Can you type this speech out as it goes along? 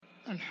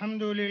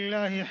الحمد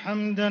لله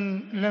حمدا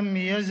لم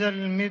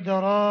يزل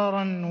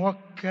مدرارا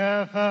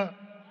وكافا،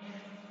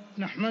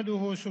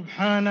 نحمده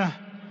سبحانه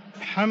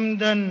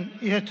حمدا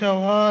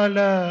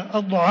يتوالى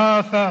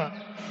أضعافا.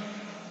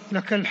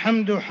 لك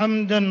الحمد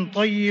حمدا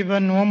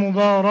طيبا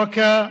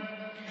ومباركا،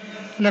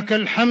 لك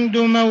الحمد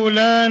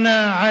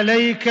مولانا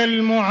عليك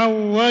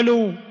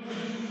المعول،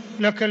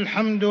 لك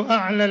الحمد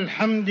أعلى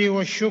الحمد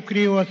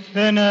والشكر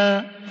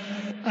والثناء،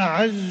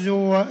 أعز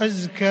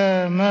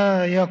وأزكى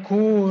ما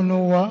يكون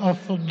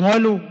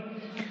وأفضل.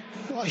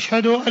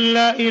 وأشهد أن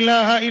لا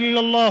إله إلا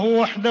الله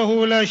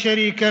وحده لا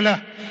شريك له،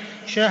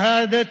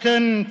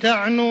 شهادة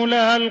تعنو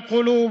لها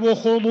القلوب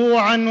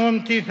خضوعا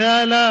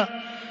وامتثالا.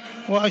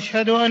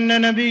 وأشهد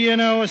أن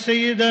نبينا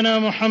وسيدنا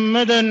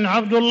محمدا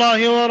عبد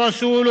الله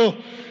ورسوله،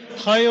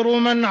 خير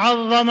من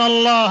عظم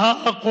الله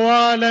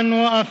أقوالا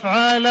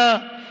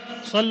وأفعالا،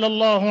 صلى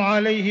الله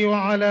عليه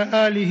وعلى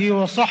آله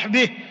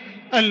وصحبه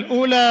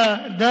الأولى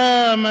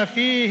دام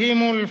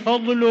فيهم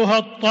الفضل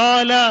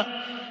هطالا،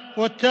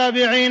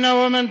 والتابعين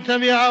ومن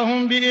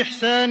تبعهم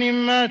بإحسان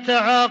ما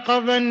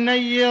تعاقب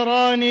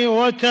النيران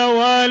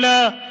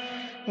وتوالى،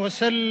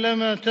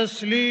 وسلم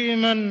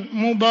تسليما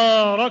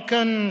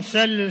مباركا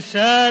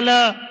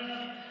سلسالا.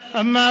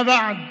 أما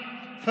بعد،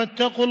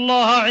 فاتقوا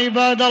الله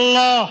عباد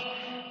الله،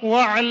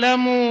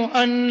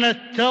 واعلموا أن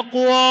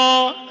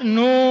التقوى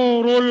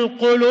نور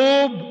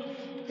القلوب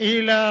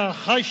إلى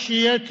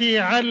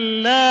خشية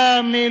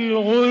علام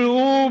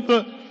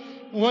الغيوب،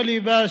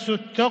 ولباس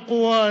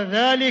التقوى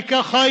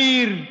ذلك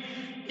خير.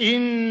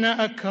 إن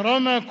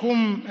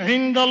أكرمكم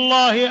عند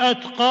الله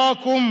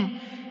أتقاكم،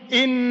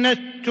 إن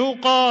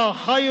التقى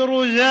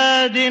خير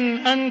زاد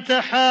أنت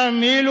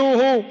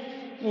حامله،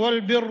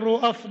 والبر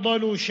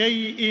أفضل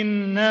شيء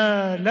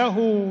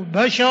ناله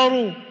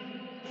بشر.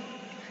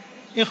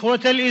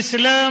 إخوة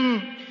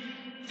الإسلام،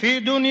 في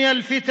دنيا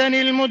الفتن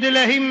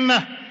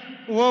المدلهمة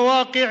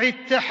وواقع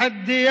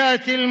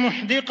التحديات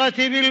المحدقة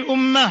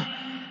بالأمة،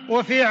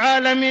 وفي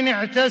عالم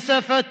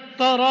اعتسفت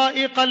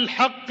طرائق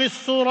الحق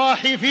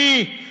الصراح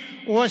فيه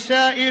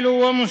وسائل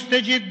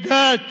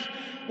ومستجدات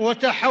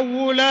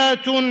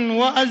وتحولات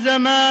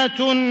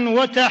وأزمات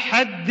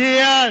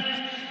وتحديات،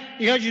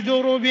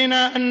 يجدر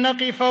بنا أن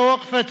نقف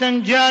وقفة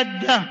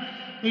جادة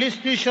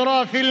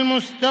لاستشراف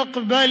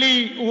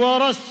المستقبل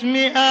ورسم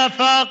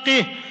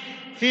آفاقه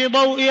في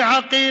ضوء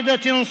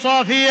عقيدة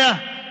صافية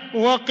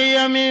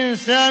وقيم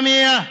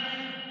سامية.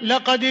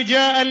 لقد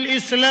جاء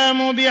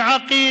الإسلام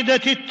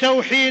بعقيدة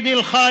التوحيد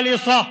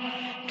الخالصة،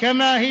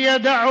 كما هي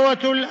دعوة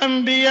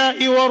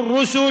الأنبياء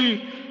والرسل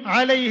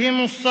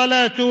عليهم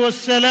الصلاة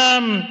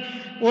والسلام،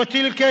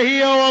 وتلك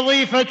هي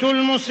وظيفة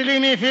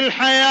المسلم في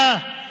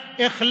الحياة،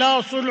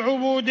 إخلاص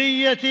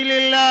العبودية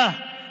لله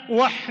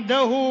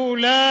وحده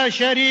لا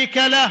شريك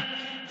له،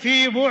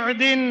 في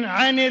بعد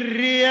عن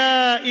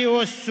الرياء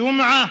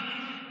والسمعة.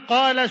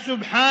 قال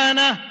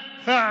سبحانه: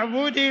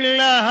 فاعبد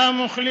الله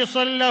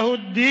مخلصا له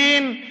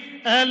الدين،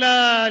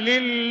 ألا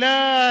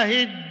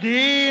لله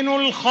الدين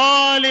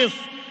الخالص.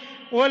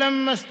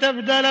 ولما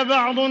استبدل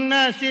بعض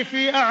الناس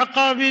في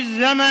أعقاب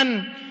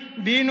الزمن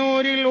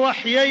بنور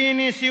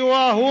الوحيين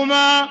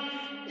سواهما،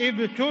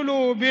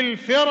 ابتلوا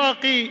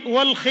بالفرق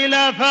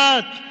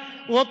والخلافات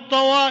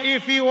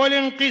والطوائف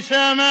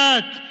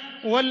والانقسامات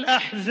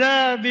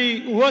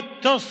والأحزاب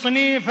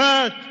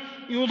والتصنيفات،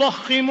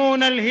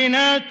 يضخمون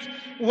الهنات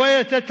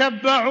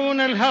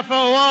ويتتبعون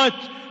الهفوات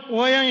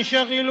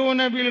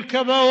وينشغلون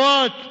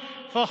بالكبوات،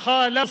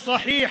 فخالفوا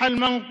صحيح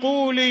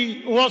المنقول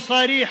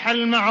وصريح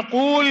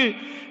المعقول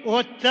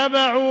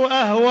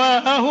واتبعوا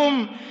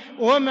أهواءهم،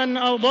 ومن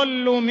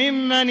أضل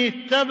ممن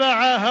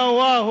اتبع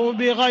هواه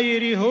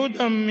بغير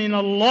هدى من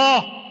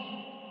الله.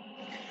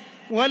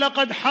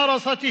 ولقد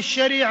حرصت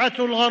الشريعة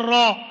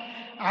الغراء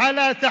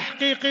على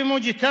تحقيق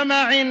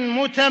مجتمع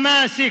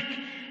متماسك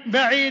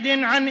بعيد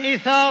عن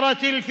إثارة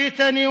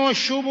الفتن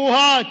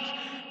والشبهات،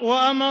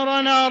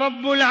 وأمرنا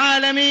رب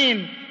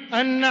العالمين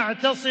أن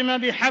نعتصم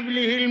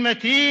بحبله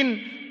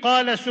المتين.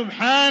 قال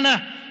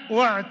سبحانه: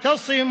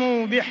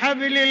 واعتصموا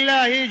بحبل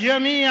الله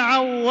جميعا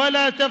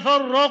ولا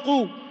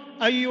تفرقوا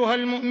أيها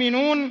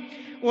المؤمنون.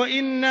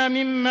 وإن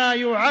مما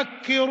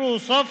يعكر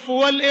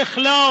صفو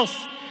الإخلاص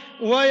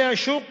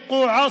ويشق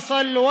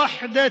عصا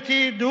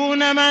الوحدة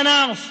دون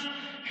مناص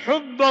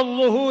حب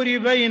الظهور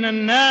بين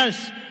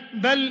الناس،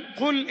 بل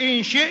قل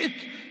إن شئت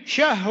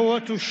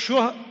شهوة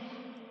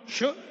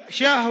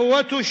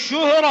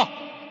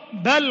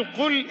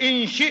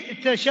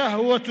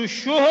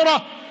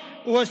الشهرة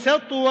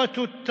وسطوة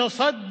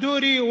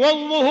التصدر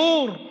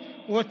والظهور،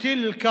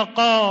 وتلك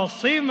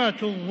قاصمة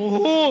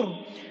الظهور.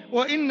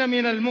 وإن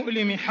من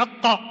المؤلم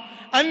حقا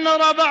أن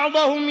نرى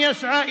بعضهم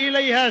يسعى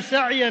إليها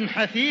سعيا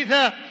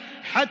حثيثا،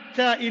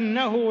 حتى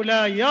إنه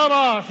لا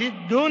يرى في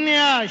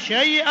الدنيا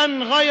شيئا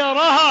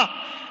غيرها،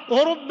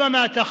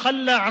 وربما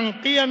تخلى عن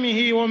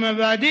قيمه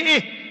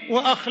ومبادئه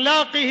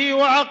وأخلاقه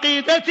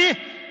وعقيدته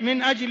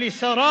من أجل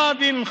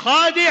سراب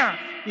خادع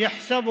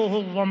يحسبه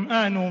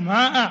الظمآن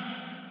ماء.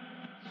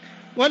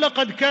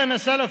 ولقد كان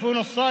سلفنا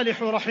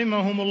الصالح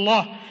رحمهم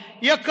الله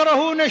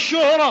يكرهون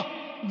الشهرة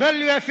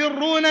بل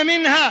يفرون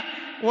منها.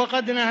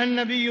 وقد نهى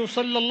النبي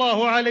صلى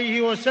الله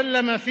عليه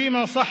وسلم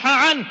فيما صح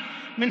عنه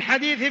من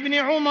حديث ابن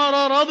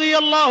عمر رضي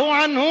الله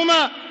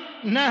عنهما،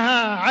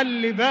 نهى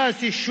عن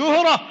لباس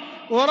الشهرة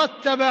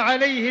ورتب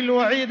عليه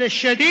الوعيد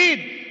الشديد،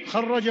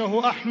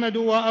 خرجه أحمد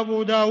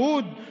وأبو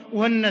داود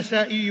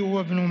والنسائي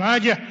وابن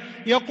ماجه.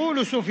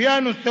 يقول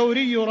سفيان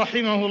الثوري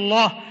رحمه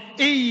الله: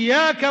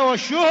 إياك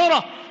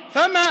والشهرة،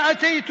 فما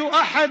أتيت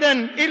أحدا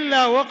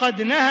إلا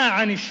وقد نهى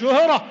عن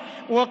الشهرة.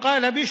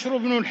 وقال بشر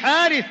بن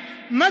الحارث: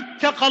 ما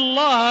اتقى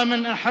الله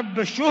من أحب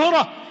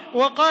الشهرة.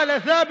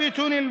 وقال ثابت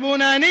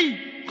البناني: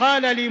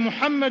 قال لي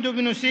محمد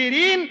بن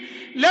سيرين: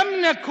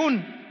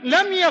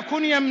 لم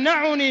يكن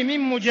يمنعني من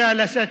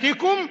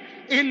مجالستكم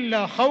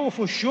إلا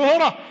خوف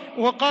الشهرة.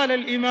 وقال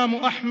الإمام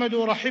أحمد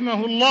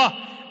رحمه الله: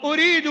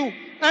 أريد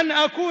أن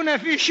أكون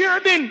في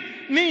شعب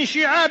من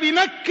شعاب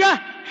مكة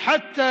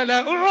حتى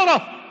لا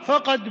أعرف،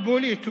 فقد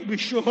بليت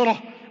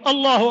بالشهرة.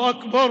 الله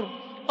أكبر،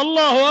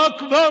 الله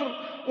أكبر،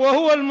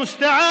 وهو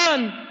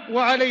المستعان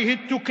وعليه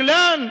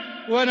التكلان،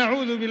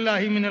 ونعوذ بالله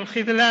من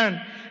الخذلان.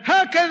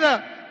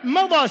 هكذا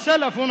مضى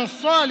سلفنا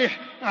الصالح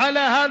على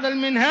هذا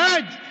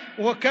المنهاج،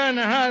 وكان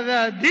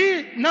هذا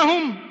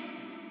دينهم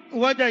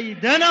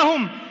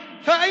وديدنهم.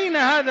 فأين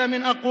هذا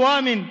من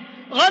أقوام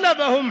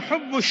غلبهم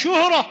حب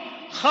الشهرة،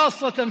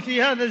 خاصة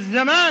في هذا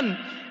الزمان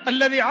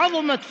الذي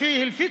عظمت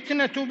فيه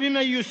الفتنة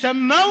بمن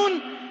يسمون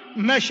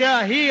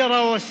مشاهير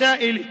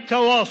وسائل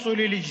التواصل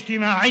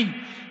الاجتماعي.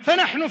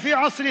 فنحن في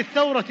عصر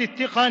الثورة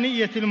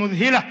التقنية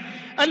المذهلة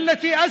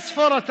التي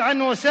أسفرت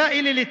عن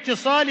وسائل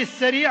الاتصال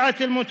السريعة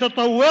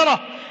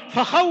المتطورة،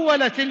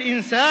 فخولت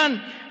الإنسان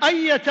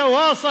أن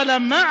يتواصل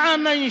مع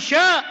من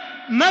شاء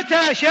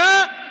متى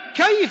شاء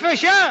كيف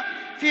شاء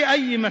في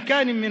أي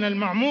مكان من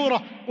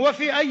المعمورة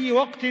وفي أي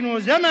وقت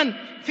وزمن،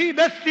 في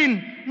بث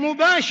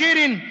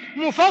مباشر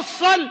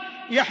مفصل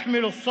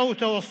يحمل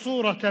الصوت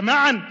والصورة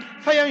معا،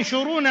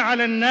 فينشرون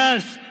على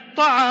الناس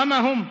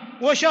طعامهم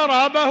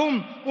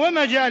وشرابهم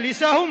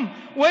ومجالسهم،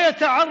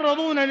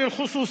 ويتعرضون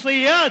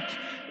للخصوصيات،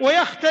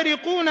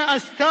 ويخترقون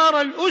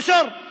أستار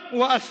الأسر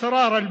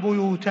وأسرار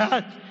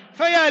البيوتات.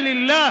 فيا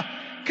لله،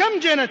 كم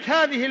جنت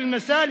هذه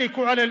المسالك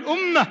على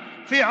الأمة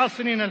في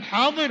عصرنا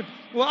الحاضر،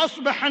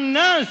 وأصبح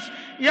الناس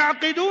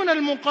يعقدون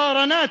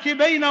المقارنات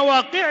بين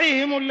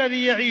واقعهم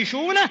الذي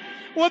يعيشونه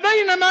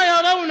وبين ما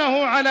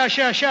يرونه على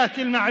شاشات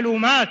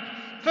المعلومات،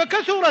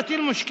 فكثرت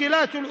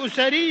المشكلات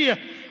الأسرية،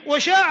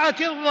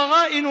 وشاعت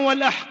الضغائن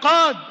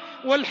والأحقاد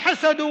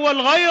والحسد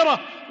والغيرة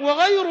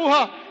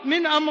وغيرها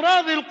من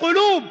أمراض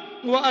القلوب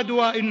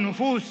وأدواء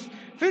النفوس،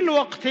 في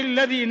الوقت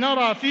الذي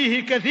نرى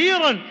فيه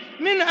كثيرا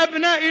من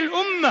أبناء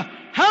الأمة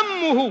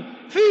همه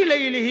في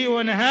ليله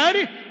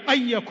ونهاره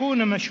أن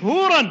يكون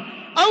مشهورا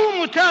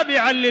أو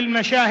متابعا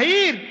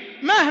للمشاهير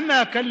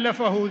مهما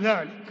كلفه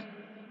ذلك،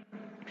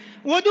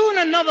 ودون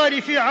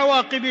النظر في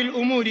عواقب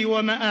الأمور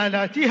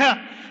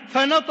ومآلاتها.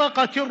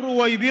 فنطقت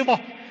الرويبضة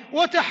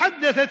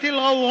وتحدثت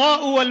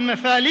الغوغاء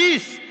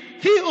والمفاليس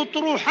في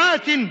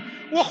أطروحات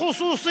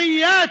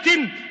وخصوصيات،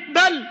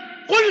 بل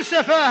قل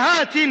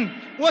سفاهات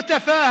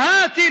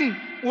وتفاهات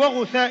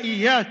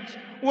وغثائيات.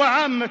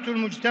 وعامة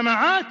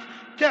المجتمعات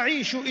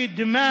تعيش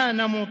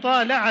إدمان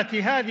مطالعة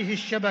هذه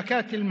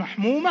الشبكات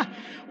المحمومة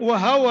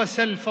وهوس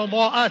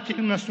الفضاءات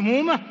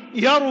المسمومة.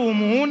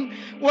 يرومون،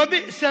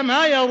 وبئس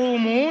ما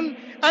يرومون،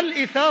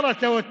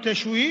 الإثارة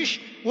والتشويش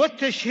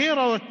والتشهير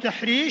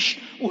والتحريش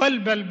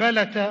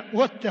والبلبلة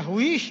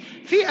والتهويش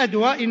في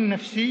أدواء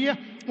نفسية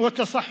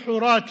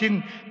وتصحرات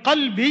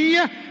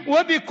قلبية،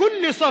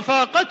 وبكل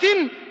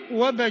صفاقة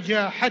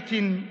وبجاحة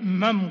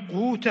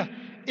ممقوتة.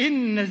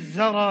 إن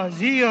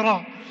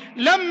الزرازير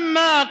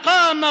لما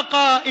قام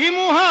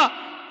قائمها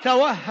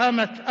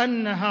توهمت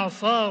أنها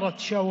صارت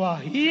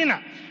شواهين،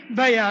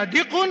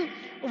 بيادق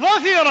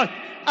ظفرت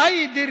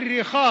أيدي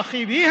الرخاخ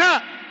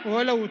بها،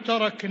 ولو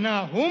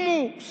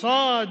تركناهم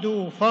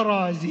صادوا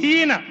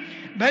فرازين.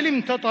 بل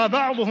امتطى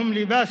بعضهم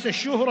لباس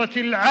الشهرة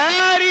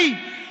العاري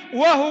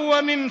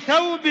وهو من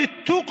ثوب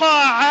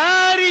التقى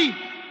عاري،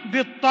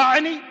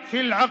 بالطعن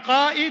في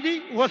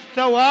العقائد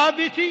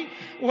والثوابت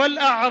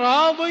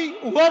والأعراض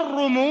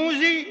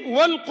والرموز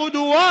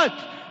والقدوات.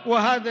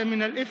 وهذا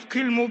من الإفك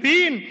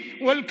المبين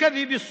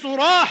والكذب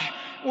الصراح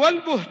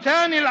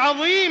والبهتان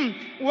العظيم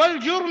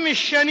والجرم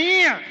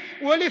الشنيع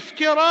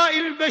والافتراء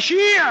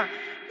البشيع.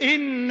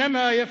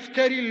 إنما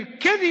يفتري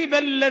الكذب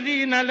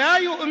الذين لا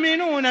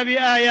يؤمنون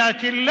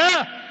بآيات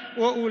الله،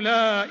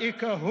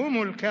 وأولئك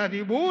هم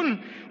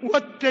الكاذبون.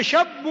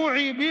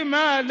 والتشبع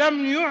بما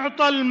لم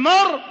يعط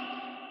المرء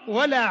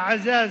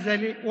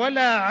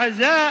ولا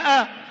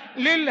عزاء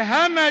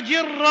للهمج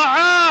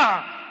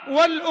الرعاع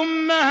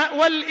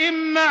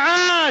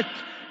والإمعات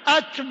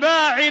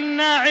أتباع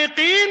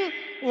الناعقين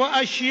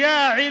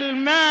وأشياع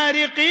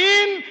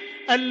المارقين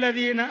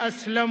الذين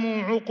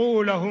أسلموا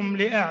عقولهم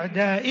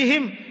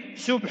لأعدائهم.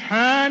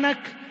 سبحانك،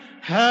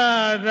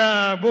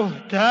 هذا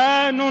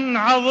بهتان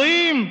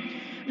عظيم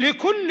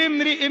لكل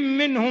امرئ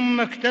منهم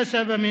ما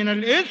اكتسب من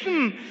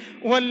الإثم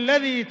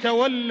والذي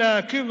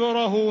تولى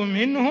كبره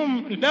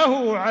منهم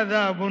له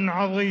عذاب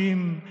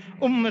عظيم.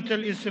 أمة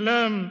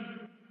الإسلام،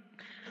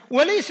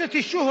 وليست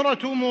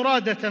الشهرة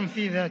مرادة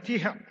في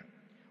ذاتها،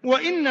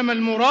 وإنما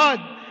المراد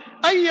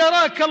أن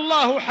يراك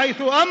الله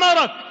حيث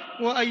أمرك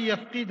وأن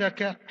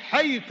يفقدك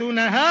حيث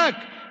نهاك.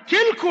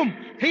 تلكم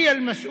هي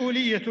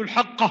المسؤولية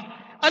الحقة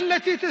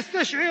التي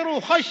تستشعر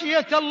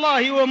خشية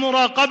الله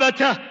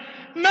ومراقبته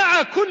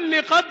مع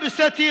كل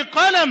قبسة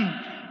قلم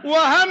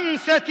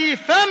وهمسة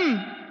فم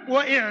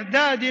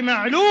وإعداد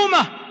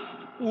معلومة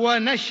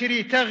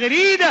ونشر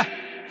تغريدة،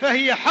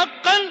 فهي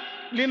حقا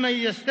لمن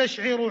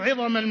يستشعر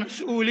عظم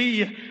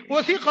المسؤولية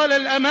وثقل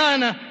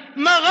الأمانة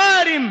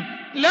مغارم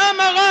لا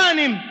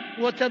مغانم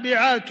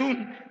وتبعات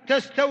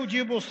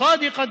تستوجب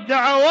صادق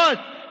الدعوات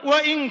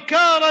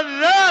وإنكار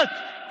الذات،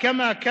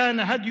 كما كان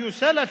هدي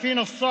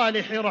سلفنا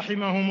الصالح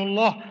رحمهم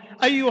الله.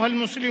 أيها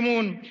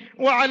المسلمون،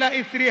 وعلى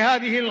إثر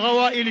هذه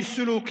الغوائل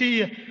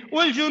السلوكية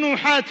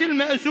والجنوحات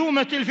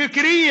المأزومة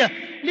الفكرية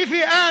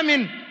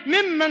لفئام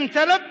ممن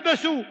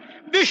تلبسوا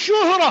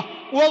بالشهرة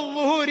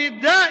والظهور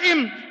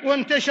الدائم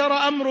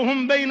وانتشر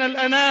أمرهم بين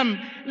الأنام،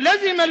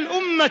 لزم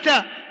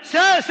الأمة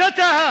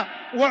ساستها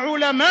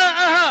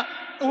وعلماءها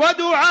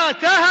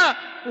ودعاتها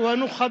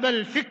ونخب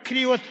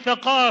الفكر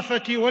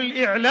والثقافة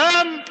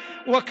والإعلام،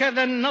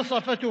 وكذا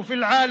النصفة في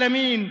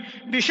العالمين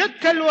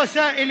بشتى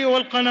الوسائل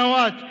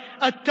والقنوات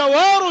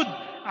التوارد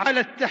على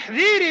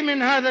التحذير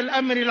من هذا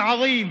الأمر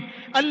العظيم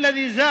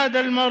الذي زاد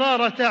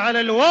المرارة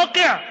على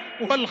الواقع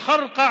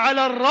والخرق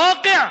على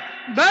الراقع،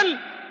 بل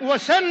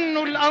وسن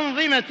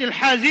الأنظمة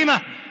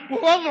الحازمة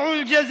ووضع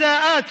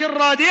الجزاءات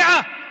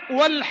الرادعة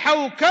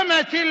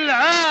والحوكمة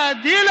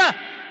العادلة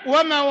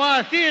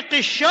ومواثيق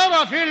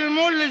الشرف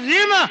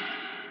الملزمة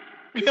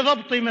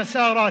لضبط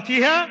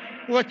مساراتها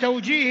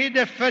وتوجيه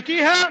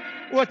دفتها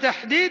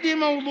وتحديد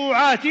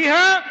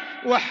موضوعاتها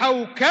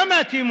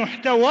وحوكمة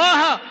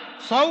محتواها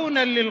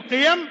صونا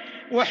للقيم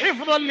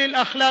وحفظا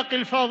للأخلاق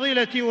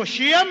الفاضلة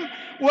والشيم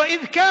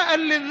وإذكاء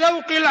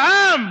للذوق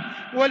العام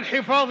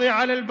والحفاظ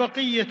على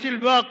البقية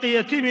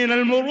الباقية من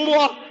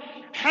المروءة،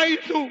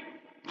 حيث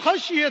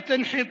خشية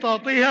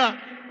انحطاطها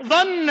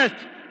ظنت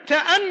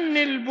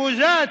تأني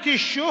البزاة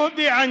الشهب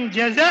عن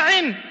جزع،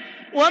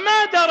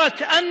 وما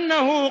درت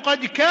أنه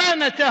قد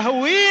كان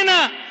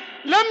تهوينا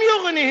لم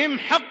يغنهم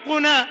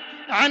حقنا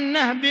عن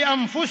نهب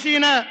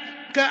أنفسنا،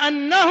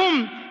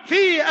 كأنهم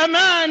في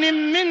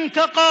أمان من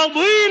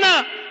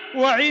تقاضينا،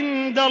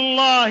 وعند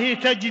الله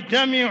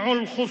تجتمع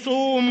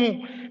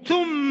الخصوم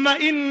ثم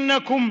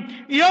إنكم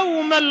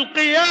يوم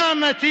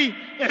القيامة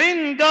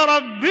عند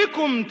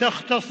ربكم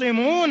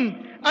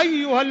تختصمون.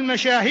 أيها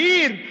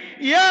المشاهير،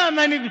 يا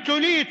من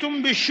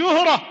ابتليتم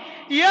بالشهرة،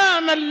 يا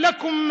من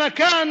لكم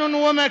مكان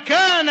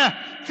ومكانة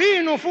في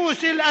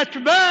نفوس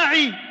الأتباع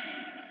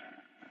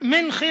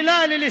من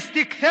خلال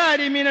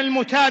الاستكثار من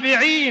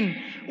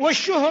المتابعين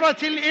والشهرة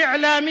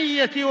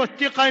الإعلامية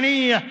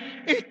والتقنية،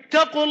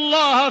 اتقوا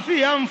الله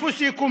في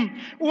أنفسكم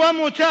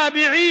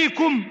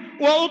ومتابعيكم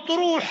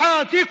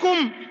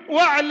وأطروحاتكم،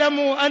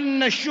 واعلموا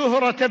أن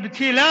الشهرة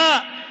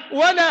ابتلاء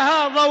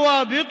ولها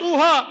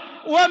ضوابطها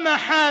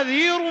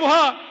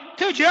ومحاذيرها.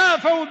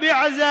 تجافوا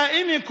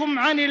بعزائمكم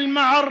عن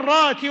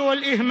المعرات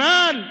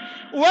والإهمال،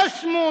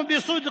 واسموا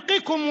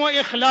بصدقكم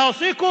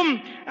وإخلاصكم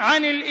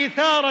عن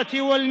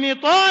الإثارة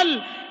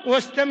والمطال،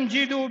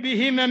 واستمجدوا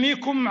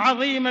بهممكم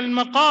عظيم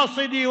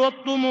المقاصد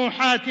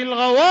والطموحات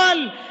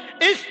الغوال.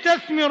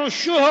 استثمروا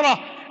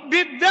الشهرة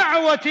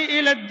بالدعوة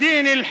إلى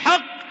الدين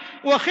الحق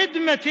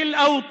وخدمة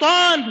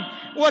الأوطان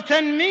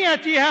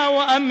وتنميتها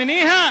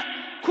وأمنها.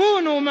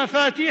 كونوا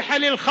مفاتيح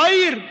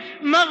للخير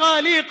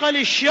مغاليق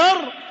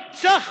للشر.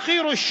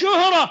 سخروا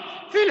الشهرة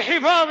في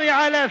الحفاظ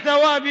على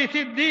ثوابت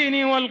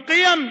الدين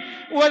والقيم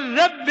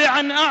والذب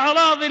عن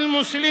أعراض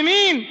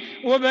المسلمين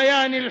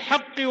وبيان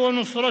الحق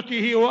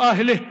ونصرته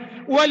وأهله.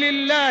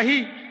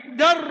 ولله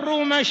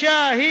در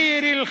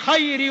مشاهير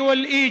الخير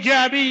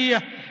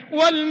والإيجابية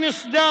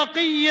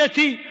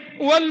والمصداقية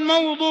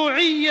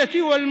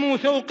والموضوعية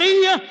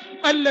والموثوقية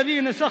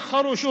الذين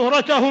سخروا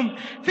شهرتهم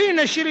في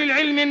نشر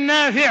العلم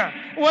النافع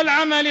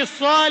والعمل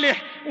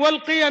الصالح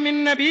والقيم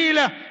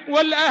النبيلة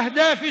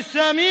والأهداف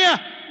السامية.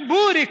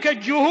 بوركت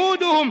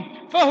جهودهم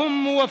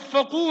فهم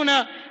موفقون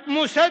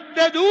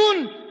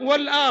مسددون،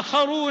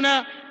 والآخرون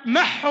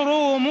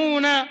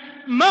محرومون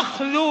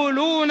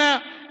مخذولون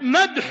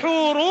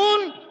مدحورون،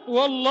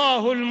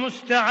 والله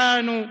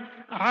المستعان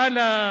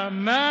على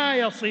ما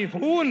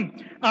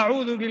يصفون.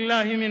 أعوذ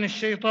بالله من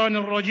الشيطان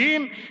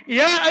الرجيم.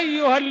 يا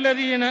أيها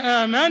الذين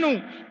آمنوا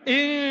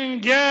إن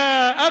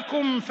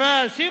جاءكم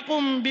فاسق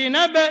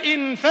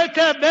بنبأ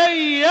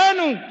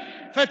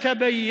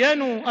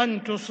فتبينوا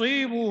أن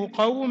تصيبوا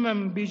قوما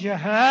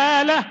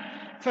بجهالة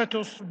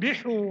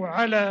فتصبحوا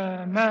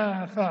على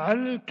ما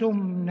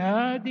فعلتم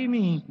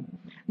نادمين.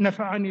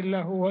 نفعني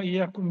الله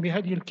وإياكم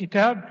بهدي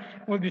الكتاب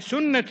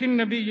وبسنة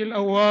النبي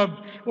الأواب،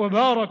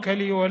 وبارك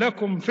لي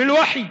ولكم في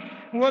الوحي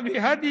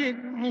وبهدي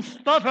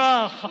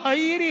المصطفى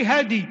خير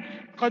هدي.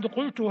 قد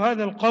قلت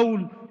هذا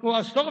القول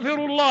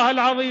وأستغفر الله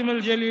العظيم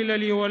الجليل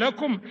لي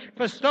ولكم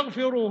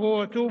فاستغفروه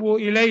وتوبوا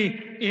إليه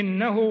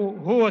إنه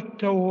هو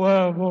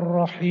التواب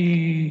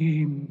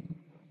الرحيم.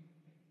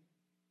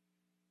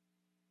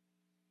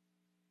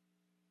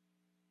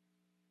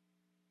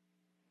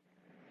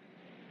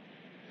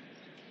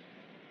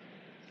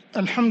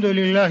 الحمد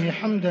لله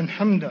حمدا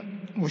حمدا،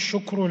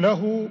 والشكر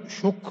له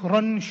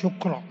شكرا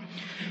شكرا،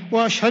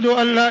 وأشهد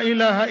أن لا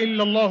إله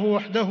إلا الله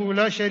وحده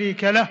لا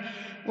شريك له،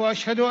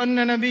 وأشهد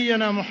أن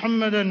نبينا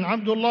محمدا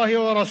عبد الله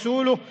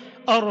ورسوله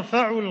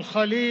أرفع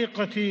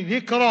الخليقة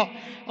ذكرا.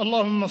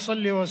 اللهم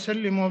صل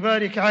وسلم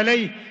وبارك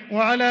عليه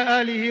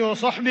وعلى آله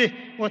وصحبه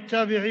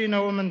والتابعين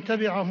ومن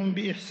تبعهم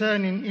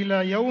بإحسان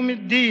إلى يوم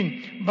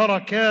الدين،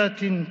 بركات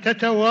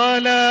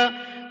تتوالى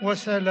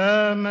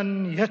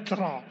وسلاما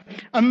يترى.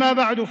 أما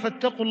بعد،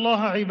 فاتقوا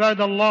الله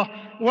عباد الله،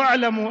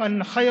 واعلموا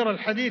أن خير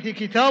الحديث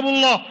كتاب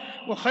الله،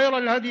 وخير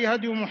الهدي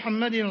هدي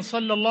محمد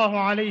صلى الله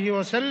عليه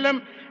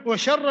وسلم،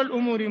 وشر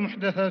الأمور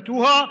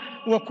محدثاتها،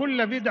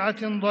 وكل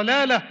بدعة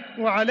ضلالة،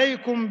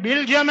 وعليكم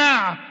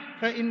بالجماعة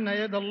فإن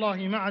يد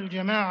الله مع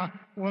الجماعة،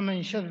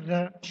 ومن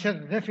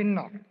شذ في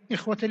النار.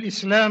 إخوة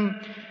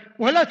الإسلام،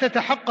 ولا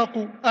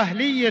تتحقق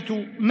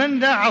أهلية من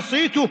ذا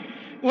عصيته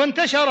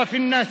وانتشر في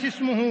الناس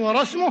اسمه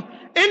ورسمه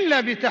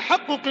إلا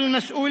بتحقق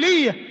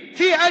المسؤولية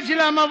في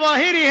أجلى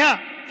مظاهرها،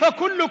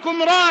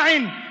 فكلكم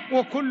راع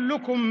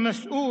وكلكم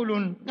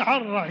مسؤول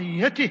عن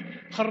رعيته.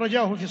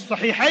 خرجاه في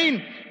الصحيحين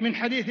من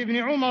حديث ابن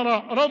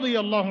عمر رضي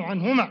الله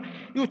عنهما.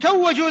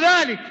 يتوج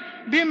ذلك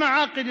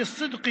بمعاقد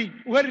الصدق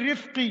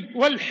والرفق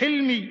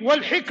والحلم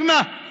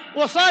والحكمة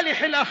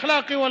وصالح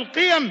الأخلاق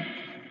والقيم.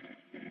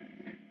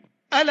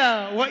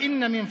 ألا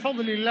وإن من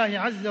فضل الله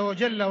عز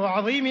وجل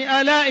وعظيم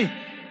آلائه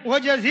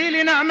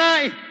وجزيل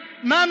نعمائه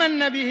ما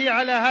من به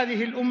على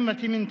هذه الأمة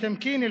من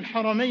تمكين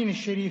الحرمين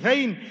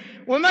الشريفين،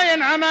 وما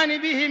ينعمان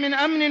به من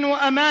أمن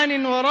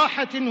وأمان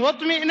وراحة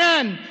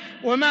واطمئنان،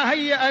 وما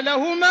هيأ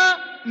لهما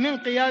من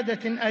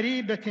قيادة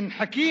أريبة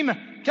حكيمة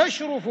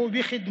تشرف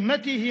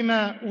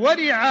بخدمتهما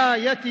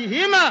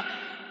ورعايتهما،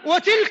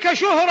 وتلك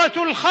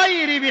شهرة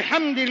الخير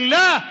بحمد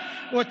الله،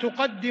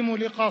 وتقدم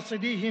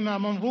لقاصديهما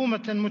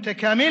منظومة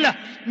متكاملة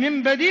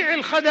من بديع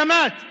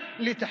الخدمات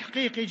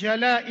لتحقيق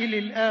جلائل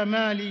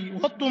الآمال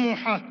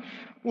والطموحات.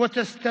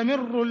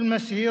 وتستمر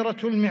المسيرة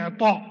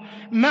المعطاء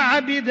مع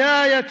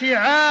بداية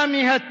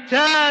عامها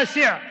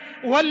التاسع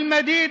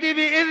والمديد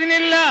بإذن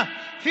الله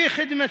في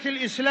خدمة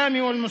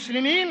الإسلام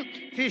والمسلمين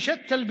في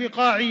شتى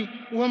البقاع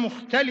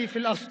ومختلف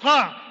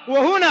الأصقاع.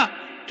 وهنا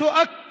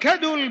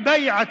تؤكد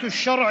البيعة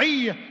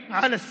الشرعية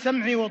على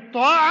السمع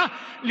والطاعة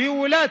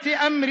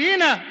لولاة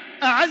أمرنا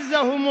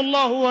أعزهم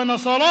الله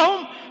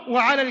ونصرهم،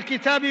 وعلى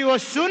الكتاب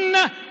والسنة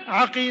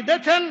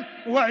عقيدة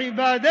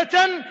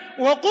وعبادة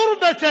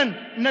وقربة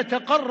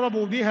نتقرب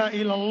بها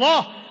إلى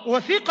الله،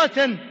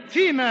 وثقة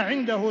فيما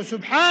عنده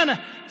سبحانه،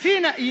 في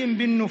نأي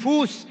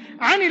بالنفوس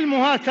عن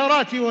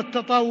المهاترات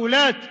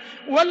والتطاولات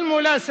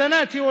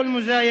والملاسنات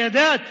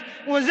والمزايدات،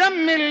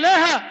 وزم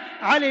لها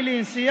عن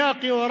الانسياق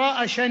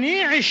وراء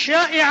شنيع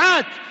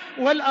الشائعات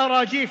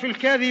والأراجيف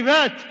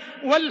الكاذبات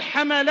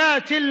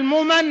والحملات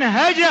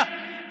الممنهجة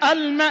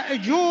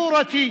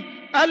المأجورة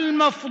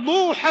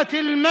المفضوحة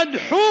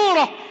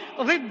المدحورة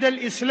ضد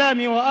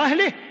الإسلام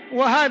وأهله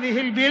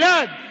وهذه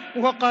البلاد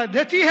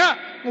وقادتها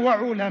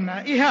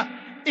وعلمائها.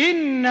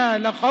 إنا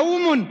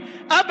لقوم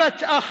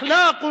أبت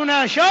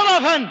أخلاقنا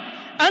شرفا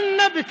أن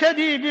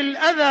نبتدي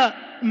بالأذى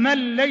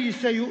من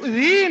ليس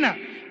يؤذينا،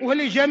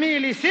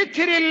 ولجميل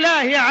ستر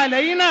الله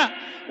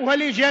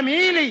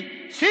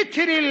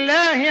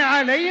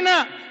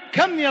علينا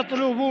كم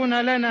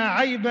يطلبون لنا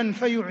عيبا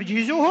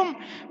فيعجزهم،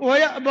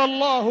 ويأبى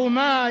الله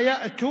ما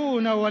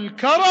يأتون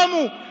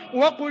والكرم.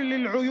 وقل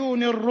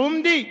للعيون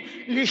الرمد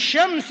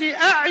للشمس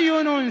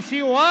أعين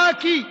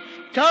سواك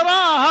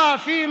تراها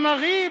في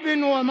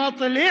مغيب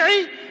ومطلع،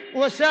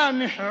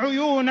 وسامح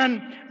عيونا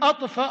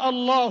أطفأ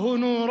الله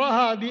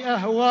نورها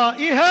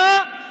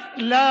بأهوائها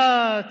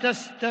لا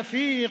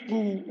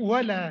تستفيق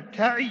ولا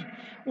تعي.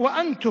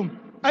 وأنتم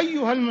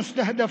أيها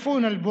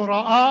المستهدفون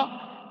البراء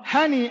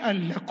هنيئا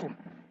لكم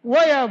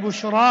ويا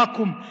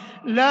بشراكم،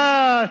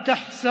 لا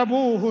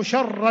تحسبوه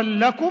شرا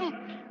لكم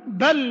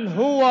بل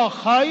هو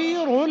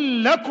خير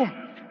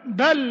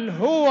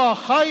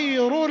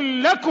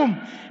لكم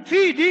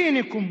في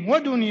دينكم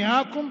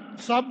ودنياكم،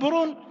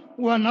 صبر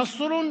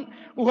ونصر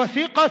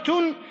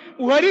وثقة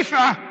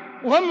ورفعة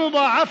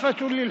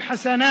ومضاعفة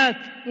للحسنات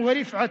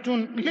ورفعة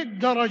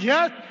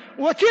للدرجات،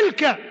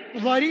 وتلك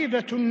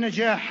ضريبة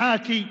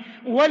النجاحات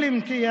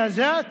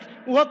والامتيازات،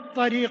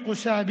 والطريق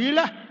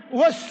سابلة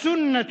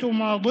والسنة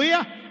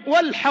ماضية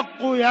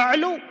والحق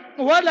يعلو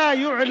ولا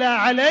يعلى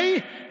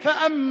عليه،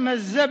 فأما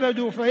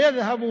الزبد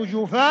فيذهب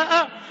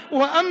جفاء،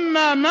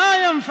 وأما ما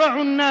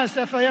ينفع الناس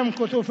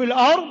فيمكث في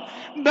الأرض،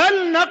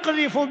 بل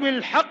نقذف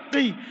بالحق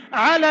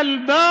على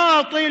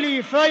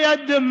الباطل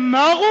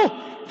فيدمغه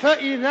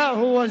فإذا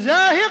هو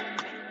زاهق،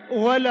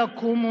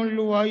 ولكم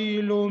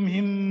الويل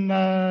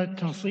مما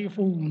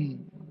تصفون.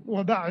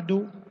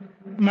 وبعد،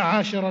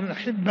 معاشر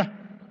الأحبة،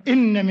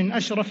 إن من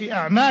أشرف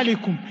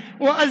أعمالكم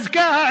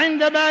وأزكاها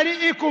عند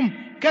بارئكم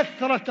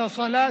كثرة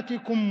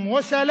صلاتكم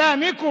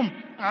وسلامكم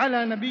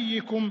على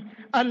نبيكم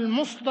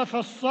المصطفى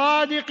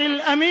الصادق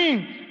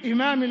الأمين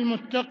إمام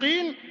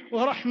المتقين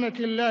ورحمة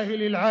الله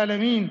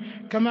للعالمين،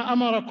 كما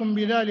أمركم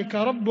بذلك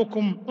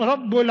ربكم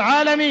رب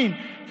العالمين.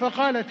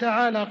 فقال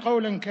تعالى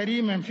قولا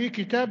كريما في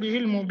كتابه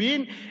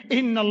المبين: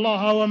 إن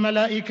الله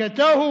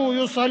وملائكته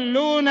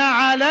يصلون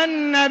على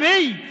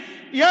النبي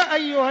يا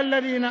أيها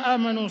الذين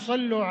آمنوا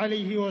صلوا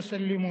عليه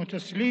وسلموا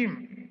تسليما.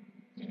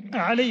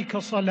 عليك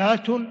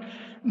صلاة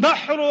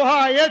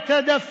بحرها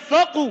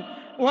يتدفق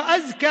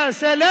وأزكى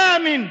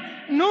سلام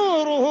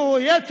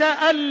نوره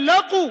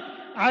يتألق،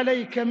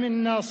 عليك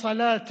منا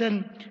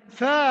صلاة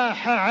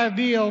فاح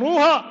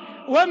عبيرها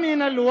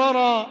ومن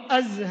الورى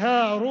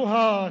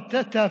أزهارها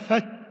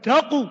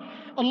تتفتق.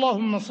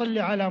 اللهم صل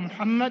على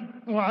محمد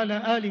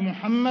وعلى آل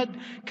محمد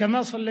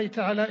كما صليت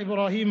على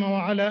إبراهيم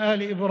وعلى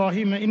آل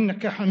إبراهيم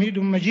إنك حميد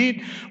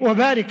مجيد،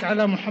 وبارك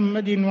على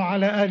محمد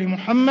وعلى آل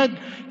محمد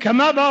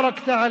كما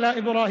باركت على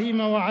إبراهيم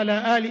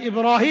وعلى آل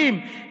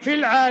إبراهيم في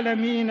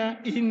العالمين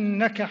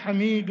إنك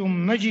حميد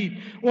مجيد.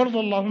 وارض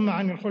اللهم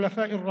عن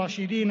الخلفاء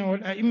الراشدين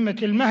والأئمة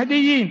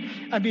المهديين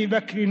أبي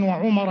بكر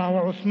وعمر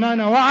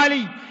وعثمان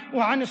وعلي،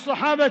 وعن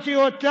الصحابة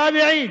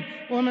والتابعين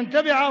ومن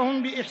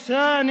تبعهم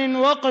بإحسان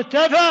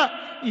واقتفى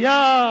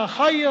يا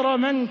خير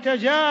من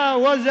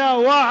تجاوز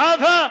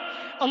وعفى.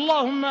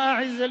 اللهم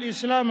أعز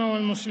الإسلام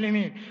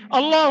والمسلمين،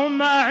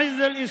 اللهم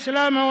أعز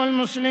الإسلام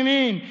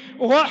والمسلمين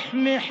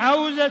واحم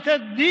حوزة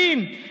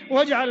الدين،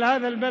 واجعل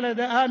هذا البلد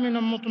آمنا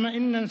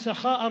مطمئنا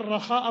سخاء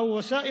رخاء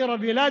وسائر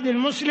بلاد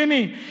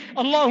المسلمين.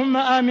 اللهم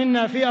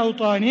آمنا في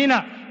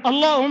أوطاننا،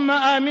 اللهم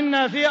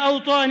آمنا في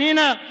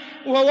أوطاننا،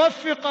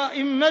 ووفق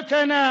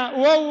أئمتنا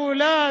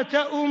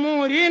وولاة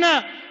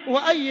أمورنا،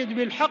 وأيد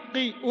بالحق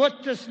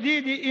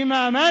والتسديد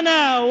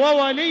إمامنا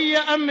وولي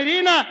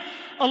أمرنا.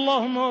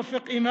 اللهم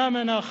وفق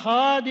إمامنا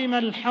خادم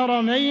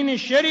الحرمين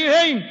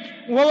الشريفين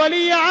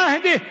وولي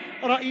عهده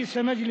رئيس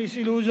مجلس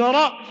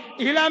الوزراء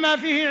إلى ما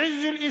فيه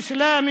عز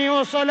الإسلام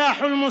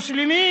وصلاح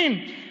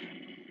المسلمين،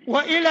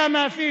 وإلى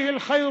ما فيه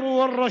الخير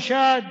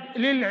والرشاد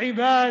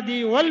للعباد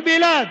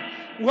والبلاد،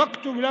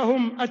 واكتب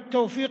لهم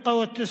التوفيق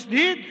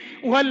والتسديد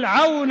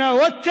والعون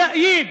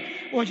والتأييد،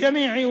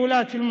 وجميع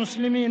ولاة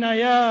المسلمين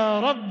يا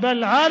رب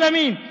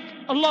العالمين.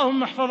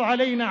 اللهم احفظ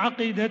علينا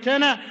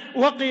عقيدتنا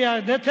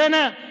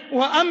وقيادتنا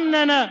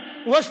وأمننا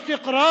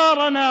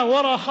واستقرارنا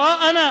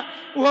ورخاءنا،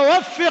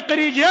 ووفق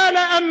رجال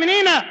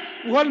أمننا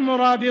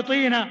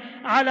والمرابطين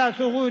على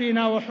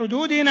ثغورنا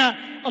وحدودنا.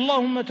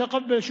 اللهم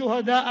تقبل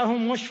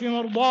شهداءهم واشف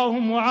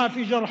مرضاهم وعاف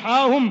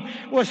جرحاهم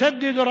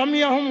وسدد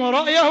رميهم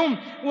ورأيهم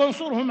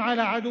وانصرهم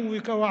على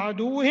عدوك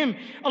وعدوهم.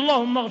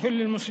 اللهم اغفر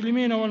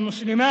للمسلمين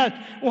والمسلمات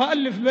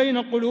وألف بين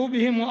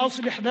قلوبهم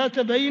وأصلح ذات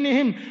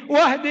بينهم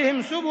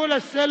واهدهم سبل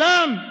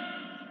السلام،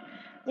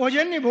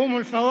 وجنبهم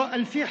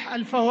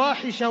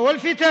الفواحش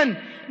والفتن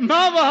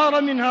ما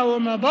ظهر منها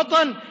وما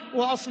بطن،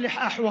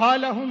 وأصلح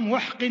أحوالهم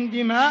واحقن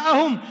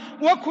دماءهم،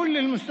 وكل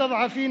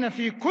المستضعفين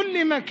في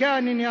كل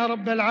مكان يا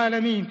رب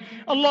العالمين.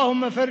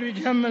 اللهم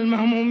فرج هم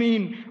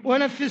المهمومين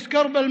ونفس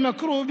كرب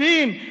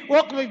المكروبين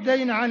واقض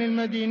الدين عن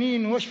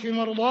المدينين واشف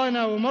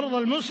مرضانا ومرضى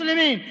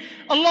المسلمين.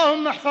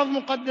 اللهم احفظ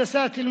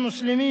مقدسات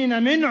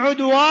المسلمين من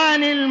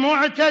عدوان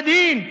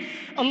المعتدين.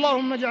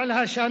 اللهم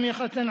اجعلها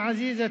شامخة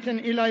عزيزة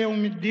إلى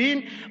يوم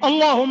الدين.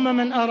 اللهم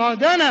من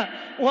أرادنا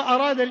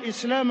وأراد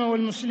الإسلام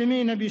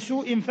والمسلمين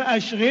بسوء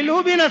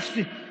فأشغله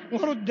بنفسه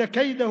ورد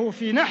كيده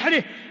في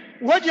نحره،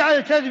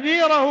 واجعل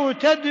تدبيره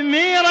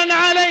تدميرا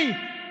عليه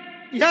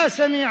يا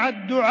سميع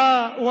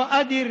الدعاء،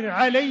 وأدر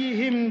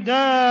عليهم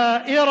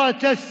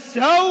دائرة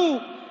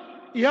السوء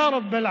يا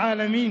رب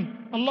العالمين.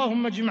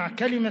 اللهم اجمع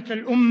كلمة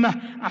الأمة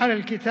على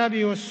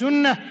الكتاب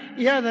والسنة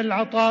يا ذا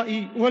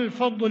العطاء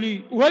والفضل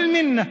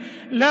والمنة.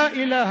 لا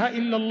إله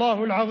إلا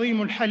الله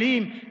العظيم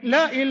الحليم،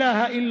 لا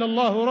إله إلا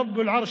الله رب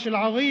العرش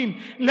العظيم،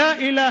 لا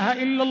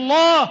إله إلا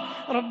الله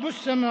رب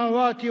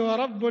السماوات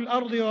ورب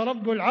الأرض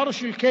ورب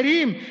العرش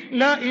الكريم،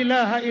 لا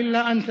إله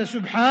إلا أنت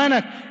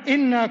سبحانك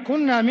إنا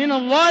كنا من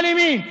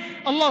الظالمين.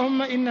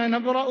 اللهم إنا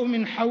نبرأ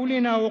من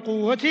حولنا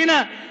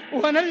وقوتنا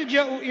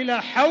ونلجأ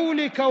إلى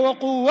حولك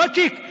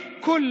وقوتك،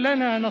 كن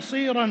لنا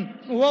نصيرا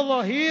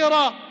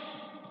وظهيرا،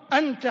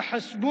 أنت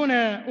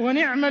حسبنا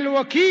ونعم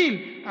الوكيل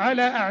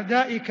على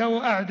أعدائك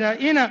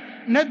وأعدائنا.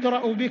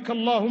 ندرأ بك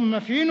اللهم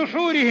في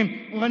نحورهم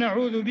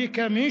ونعوذ بك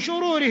من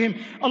شرورهم.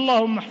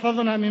 اللهم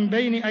احفظنا من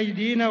بين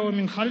أيدينا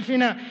ومن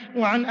خلفنا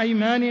وعن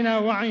أيماننا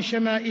وعن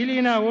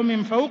شمائلنا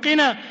ومن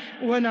فوقنا،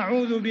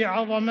 ونعوذ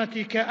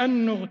بعظمتك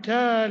أن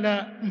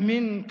نغتال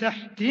من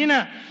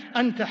تحتنا.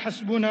 أنت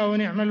حسبنا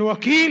ونعم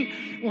الوكيل،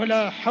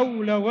 ولا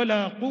حول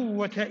ولا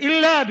قوة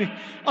إلا بك.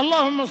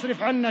 اللهم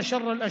اصرف عنا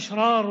شر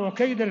الأشرار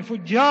وكيد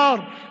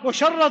الفجار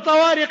وشر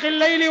طوارق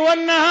الليل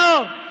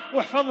والنهار،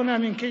 واحفظنا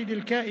من كيد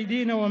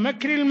الكائدين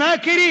ومكر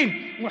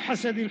الماكرين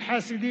وحسد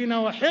الحاسدين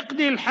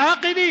وحقد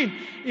الحاقدين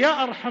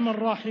يا أرحم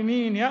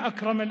الراحمين يا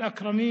أكرم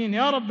الأكرمين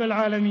يا رب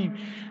العالمين.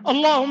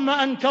 اللهم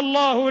أنت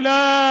الله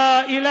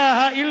لا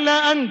إله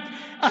إلا أنت،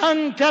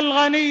 أنت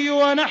الغني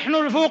ونحن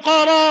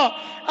الفقراء،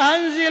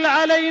 أنزل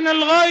علينا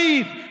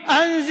الغيث،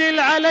 أنزل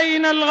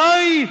علينا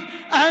الغيث،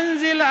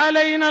 أنزل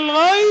علينا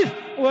الغيث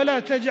ولا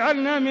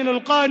تجعلنا من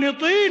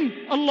القانطين.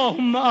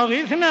 اللهم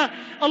أغثنا،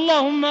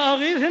 اللهم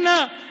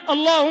أغثنا،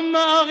 اللهم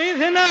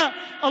أغثنا،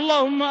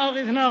 اللهم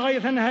أغثنا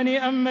غيثا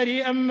هنيئا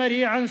مريئا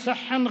مريعا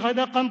سحا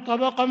غدقا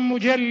طبقا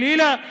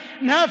مجللا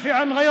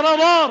نافعا غير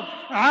ضار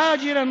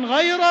عاجلا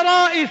غير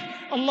رائث.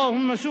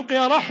 اللهم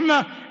سقيا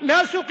رحمة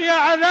لا سقيا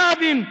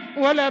عذاب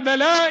ولا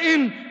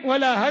بلاء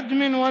ولا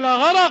هدم ولا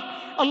غرق.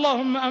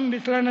 اللهم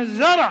أنبت لنا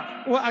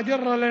الزرع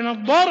وأدر لنا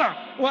الضرع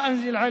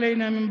وأنزل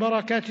علينا من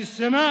بركات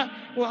السماء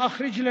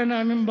وأخرج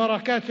لنا من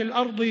بركات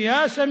الأرض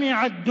يا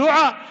سميع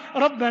الدعاء.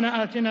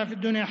 ربنا آتنا في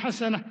الدنيا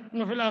حسنة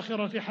وفي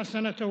الآخرة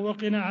حسنة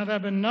وقنا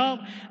عذاب النار.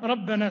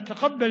 ربنا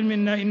تقبل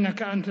منا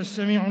إنك أنت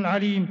السميع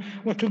العليم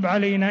وتب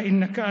علينا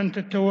إنك أنت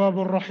التواب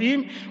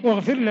الرحيم،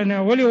 واغفر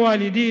لنا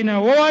ولوالدينا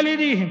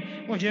ووالديهم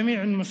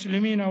وجميع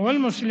المسلمين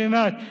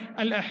والمسلمات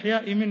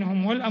الأحياء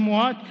منهم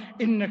والأموات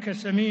إنك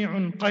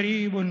سميع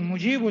قريب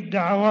مجيب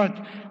الدعوات.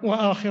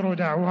 وآخر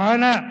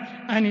دعوانا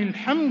أن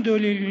الحمد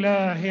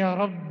لله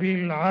رب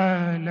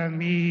العالمين.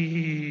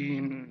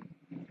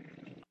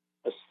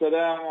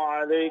 Assalamu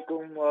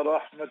alaikum wa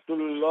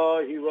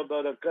rahmatullahi wa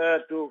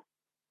barakatuh.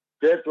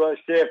 That was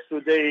Sheikh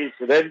today's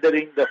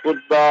rendering the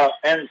khutbah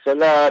and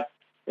salat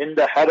in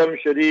the Haram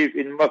Sharif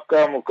in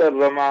Makkah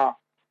Mukarramah.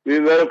 We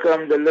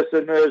welcome the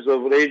listeners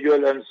of Radio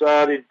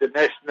Al-Ansar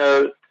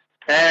International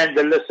and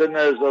the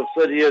listeners of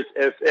Sirius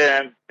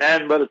FM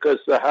and Markaz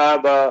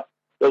Sahaba,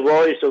 the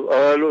voice of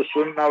Ahlus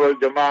Sunnah wal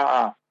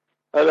Jama'ah.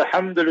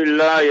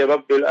 Alhamdulillah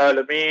Rabbil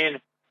Alameen.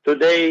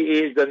 Today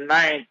is the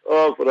 9th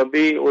of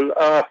Rabi'ul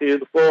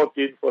Akhir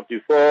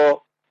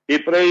 1444. We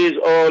praise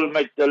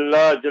Almighty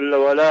Allah Jalla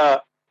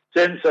wala.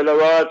 Send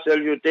salawat,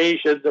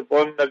 salutations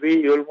upon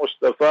Nabiul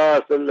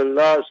Mustafa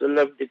sallallahu alaihi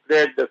wasallam,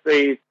 declared the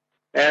faith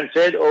and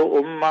said,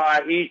 O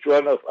Ummah, each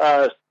one of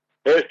us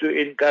has to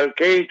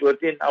inculcate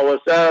within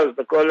ourselves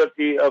the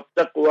quality of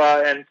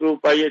taqwa and true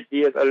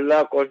piety and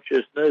Allah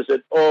consciousness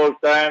at all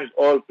times,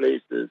 all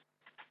places.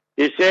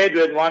 He said,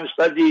 when one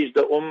studies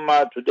the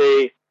Ummah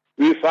today,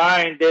 we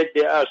find that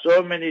there are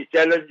so many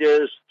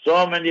challenges,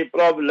 so many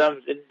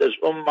problems in this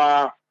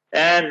Ummah,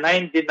 and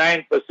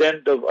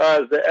 99% of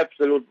us, the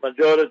absolute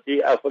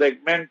majority, are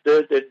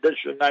fragmented and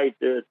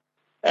disunited.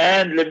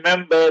 And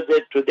remember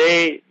that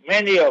today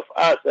many of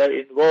us are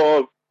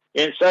involved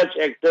in such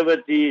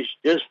activities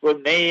just for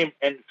name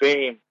and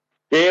fame.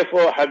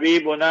 Therefore,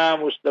 Habibuna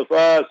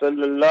Mustafa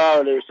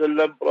sallallahu alayhi wa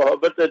sallam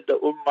prohibited the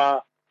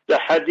Ummah. The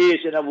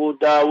hadith in Abu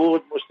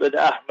Dawood, Musnad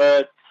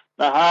Ahmad,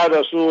 Naha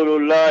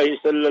Rasulullah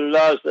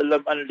sallallahu alayhi wa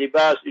sallam an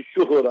libas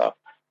shuhra.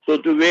 So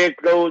to wear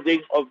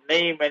clothing of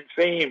name and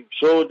fame,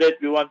 so that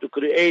we want to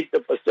create the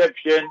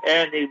perception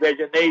and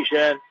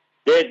imagination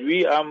that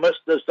we are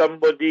Mr.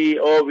 somebody,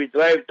 or we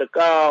drive the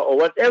car, or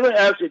whatever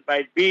else it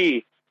might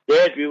be,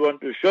 that we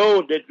want to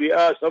show that we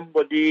are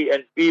somebody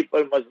and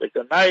people must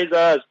recognize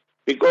us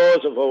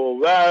because of our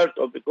wealth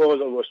or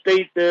because of our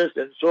status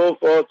and so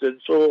forth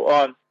and so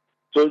on.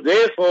 So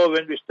therefore,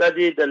 when we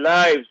study the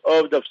lives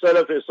of the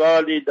Salaf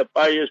Salih, the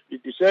pious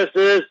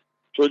predecessors,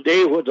 so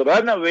they would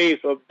run away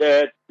from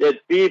that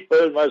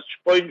people must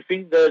point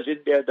fingers in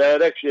their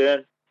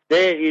direction.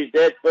 There is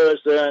that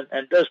person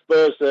and this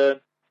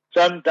person.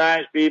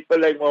 Sometimes people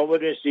like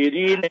Muhammad bin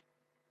Sirin,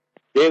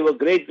 they were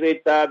great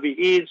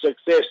tabi'een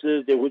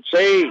successors. They would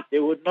say they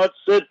would not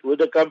sit with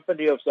the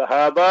company of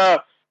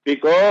Sahaba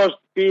because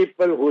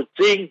people who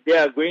think they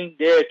are going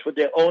there for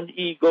their own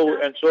ego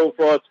and so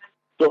forth.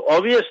 So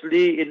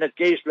obviously, in a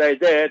case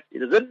like that, it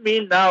doesn't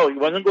mean now you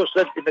want to go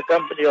sit in the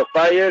company of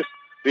pious.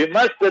 We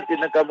must sit in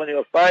the company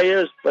of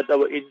pious, but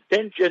our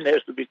intention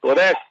has to be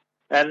correct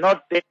and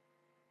not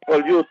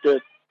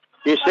polluted.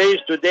 He says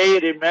today,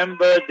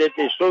 remember that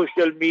the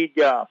social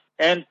media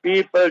and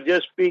people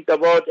just speak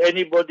about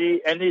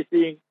anybody,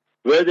 anything,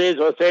 whether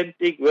it's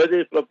authentic, whether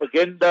it's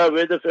propaganda,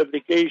 whether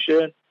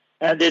fabrication,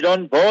 and they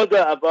don't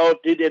bother about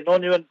it. They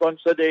don't even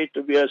consider it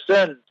to be a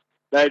sin.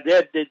 Like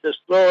that, they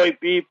destroy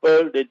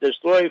people, they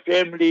destroy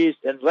families,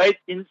 and right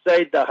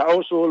inside the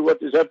household,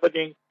 what is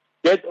happening,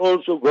 that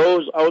also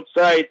goes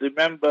outside,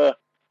 remember.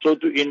 So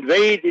to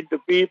invade into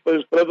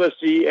people's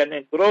privacy and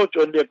encroach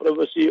on their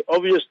privacy,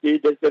 obviously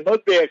that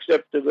cannot be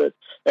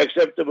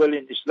acceptable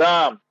in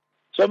Islam.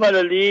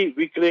 Similarly,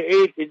 we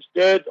create,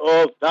 instead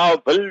of now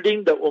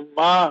building the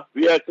Ummah,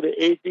 we are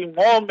creating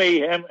more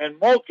mayhem and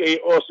more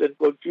chaos and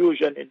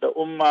confusion in the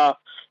Ummah.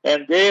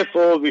 And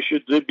therefore, we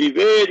should be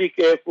very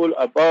careful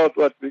about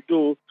what we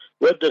do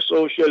with the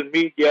social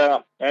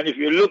media. And if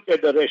you look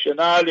at the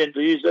rationale and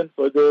reason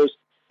for this,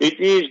 it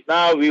is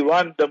now we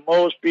want the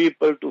most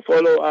people to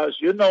follow us.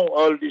 You know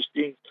all these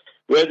things,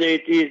 whether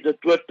it is the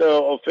Twitter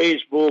or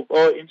Facebook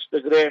or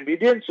Instagram. He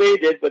didn't say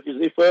that, but he's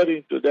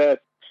referring to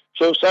that.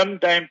 So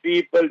sometimes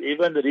people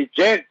even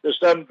reject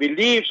some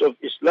beliefs of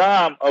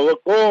Islam, our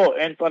core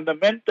and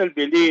fundamental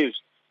beliefs,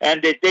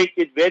 and they take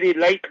it very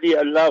lightly,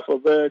 Allah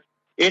forbid.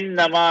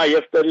 إِنَّمَا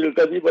يَفْتَرِ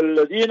الْكَذِبَ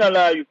الَّذِينَ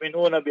لَا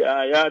يُؤْمِنُونَ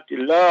بِآيَاتِ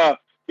اللَّهِ.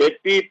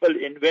 That people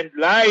invent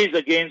lies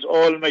against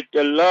Almighty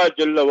Allah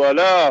Jalla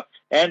wa'ala,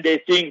 and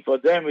they think for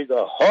them is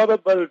a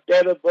horrible,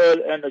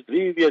 terrible and a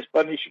grievous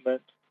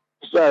punishment.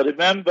 So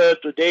remember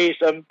today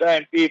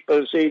sometimes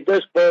people say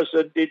this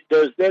person did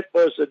this, that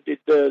person did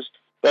this,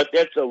 but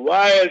that's a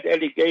wild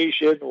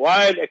allegation,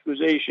 wild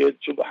accusation.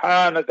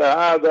 Subhanaka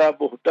hadha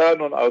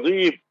buhtanun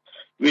azim.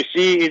 We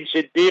see in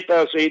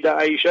Siddiqa Sayyidah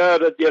Aisha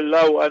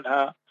radiallahu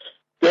anha,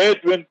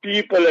 that when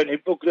people and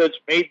hypocrites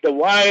made the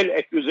wild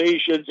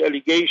accusations,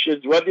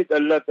 allegations, what did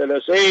Allah Ta'ala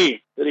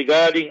say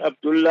regarding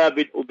Abdullah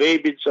bin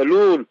Ubay bin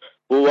Salul,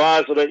 who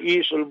was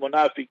Ra'isul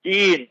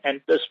Munafiqeen and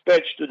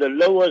dispatched to the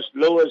lowest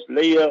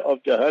layer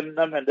of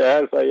Jahannam and the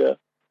hellfire?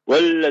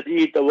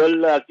 وَالَّذِي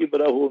تَوَلَّى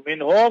كِبْرَهُ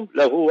مِنْهُمْ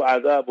لَهُ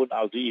عَذَابٌ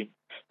عَظِيمٌ.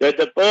 That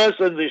the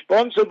person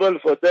responsible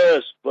for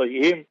this, for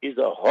him is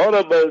a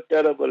horrible,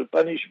 terrible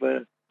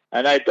punishment.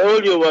 And I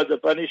told you what the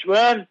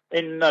punishment,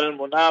 إِنَّ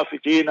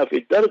الْمُنَافِقِينَ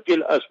فِي الدَّرْكِ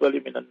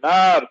الْأَسْفَلِ مِنَ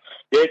النَّارِ,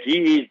 that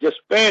he is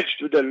dispatched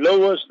to the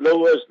lowest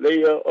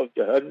layer of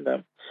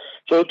Jahannam.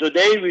 So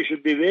today we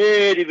should be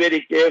very,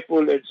 very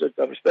careful and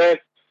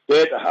circumspect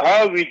that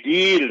how we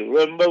deal,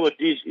 remember, with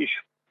these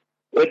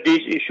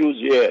issues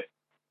here.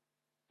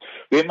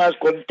 We must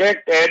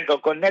contact and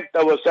connect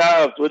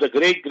ourselves with the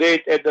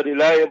great and the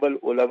reliable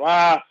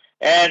ulama,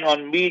 and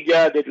on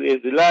media that we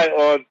rely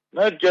on,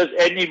 not just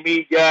any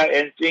media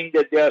and think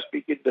that they are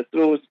speaking the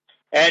truth.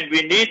 And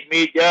we need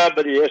media,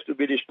 but it has to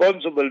be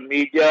responsible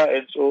media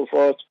and so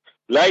forth.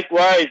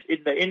 Likewise, in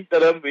the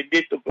interim, we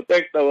need to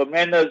protect our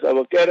manners,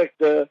 our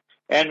character,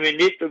 and we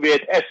need to be an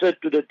asset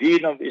to the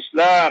deen of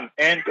Islam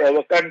and to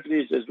our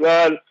countries as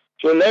well.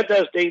 So let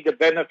us take the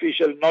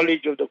beneficial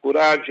knowledge of the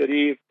Quran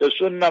Sharif, the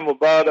Sunnah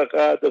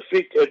Mubarakah, the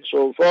fiqh and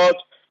so forth,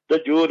 the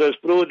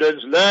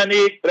jurisprudence, learn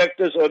it,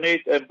 practice on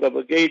it and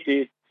propagate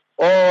it.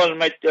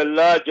 Almighty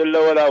Allah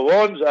Jalla wa'ala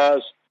warns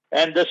us,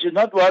 and this is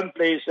not one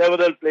place,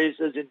 several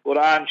places in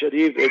Quran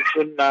Sharif and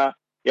Sunnah.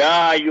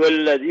 Ya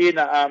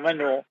ayyuhalladhina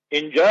amanu,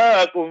 in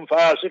ja'akum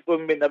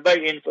fasiqun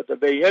binaba'in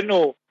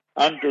fatabayyanu,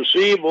 an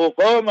tusibu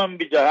qawman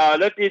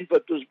bijahalatin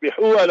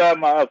fatusbihu ala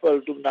ma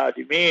afaltum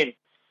nadimin.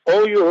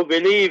 O you who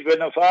believe,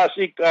 when a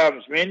fasiq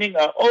comes, meaning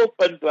an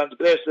open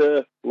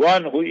transgressor,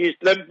 one who is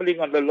trampling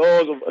on the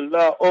laws of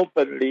Allah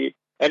openly,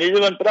 and is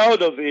even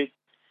proud of it,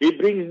 he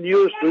brings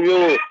news to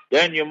you,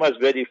 then you must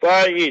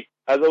verify it.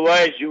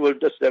 Otherwise you will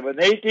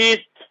disseminate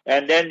it,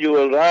 and then you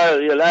will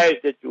realize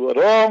that you were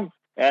wrong,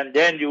 and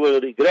then you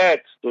will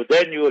regret. So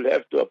then you will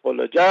have to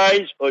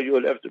apologize, or you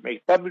will have to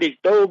make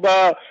public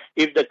tawbah.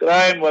 If the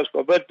crime was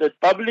committed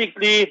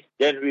publicly,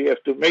 then we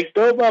have to make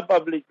tawbah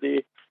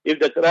publicly. If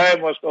the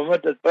crime was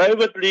committed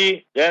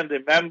privately, then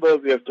remember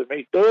we have to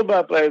make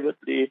tawbah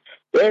privately.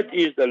 That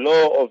is the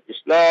law of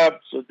Islam.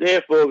 So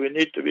therefore we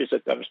need to be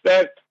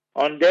circumspect.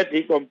 On that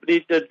he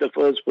completed the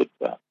first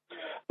khutbah.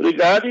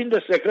 Regarding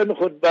the second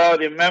khutbah,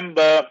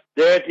 remember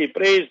that he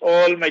praised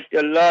Almighty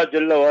Allah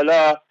Jalla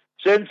wa'ala,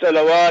 sent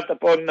salawat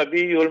upon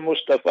Nabiul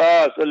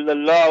Mustafa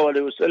sallallahu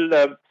alayhi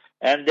wasallam,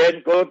 and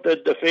then quoted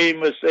the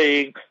famous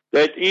saying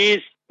that is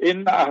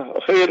in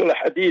Khair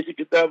al-Hadith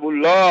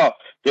Kitabullah,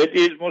 that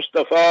is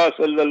Mustafa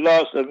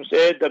sallallahu alayhi wasallam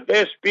said the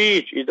best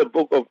speech is the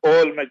book of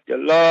Almighty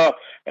Allah,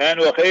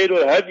 and wa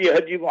khairul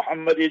hadi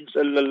Muhammadin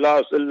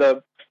sallallahu alayhi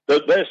wasallam, the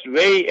best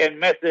way and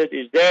method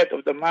is that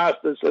of the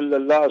Master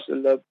sallallahu alayhi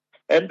wasallam.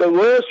 And the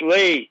worst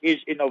way is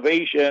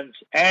innovations,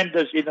 and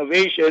those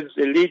innovations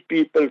they lead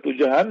people to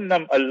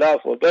Jahannam, Allah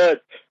forbid.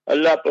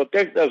 Allah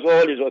protect us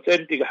all. Is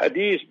authentic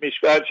hadith,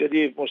 Mishkat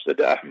Sharif,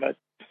 Musnad Ahmad.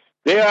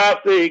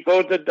 Thereafter he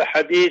quoted the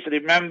hadith,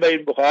 remember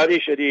in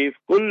Bukhari Sharif,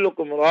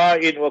 Kullukum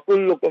ra'in wa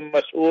kullukum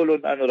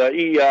mas'ulun an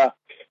ra'iyya.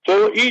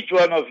 So each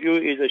one of you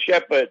is a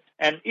shepherd,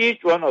 and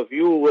each one of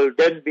you will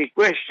then be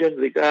questioned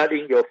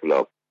regarding your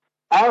flock.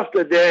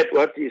 After that,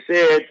 what he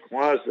said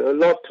was a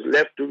lot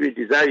left to be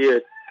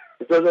desired.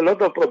 It was a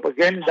lot of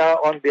propaganda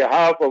on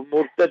behalf of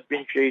Murtad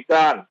bin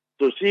Shaitan.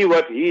 To see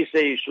what he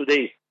says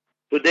today.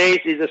 Today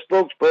he is a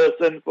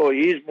spokesperson for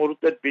his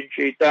Murtad bin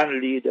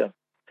Shaitan leader.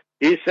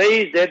 He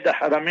says that the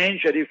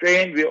Haramain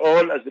Sharifain, we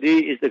all agree,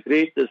 is the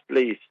greatest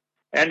place.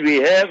 And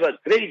we have a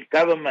great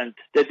government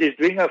that is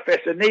doing a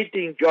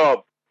fascinating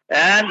job.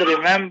 And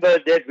remember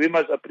that we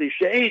must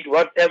appreciate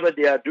whatever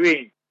they are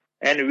doing.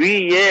 And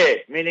we here,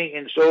 meaning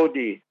in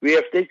Saudi, we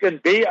have taken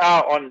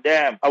bay'ah on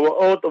them, our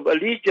oath of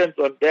allegiance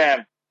on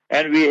them.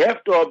 And we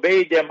have to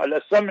obey them,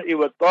 ala sam'i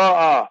wa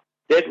ta'a,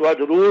 that what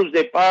rules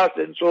they pass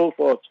and so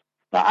forth.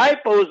 Now I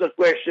pose a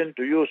question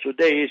to you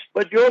today,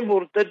 but your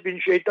Murtad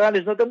bin Shaitan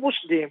is not a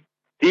Muslim.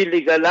 He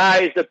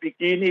legalized the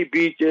bikini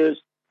beaches,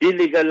 he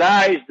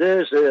legalized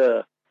this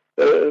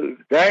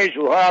guys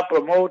who are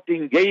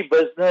promoting gay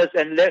business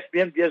and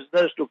lesbian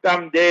business to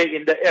come there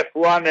in the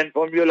F1 and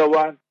Formula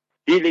 1.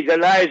 He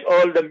legalized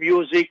all the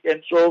music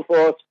and so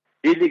forth.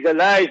 He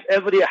legalized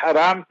every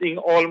haram thing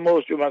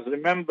almost. You must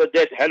remember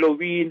that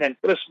Halloween and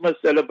Christmas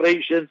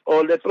celebrations,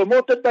 all that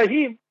promoted by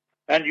him.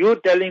 And you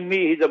telling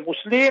me he's a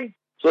Muslim?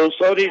 So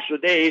sorry,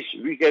 Sudais,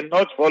 we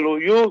cannot follow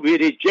you. We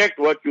reject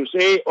what you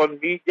say on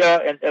media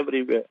and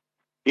everywhere.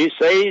 He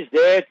says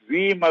that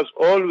we must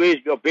always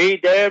obey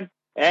them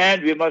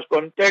and we must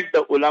contact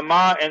the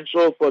ulama and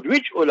so forth.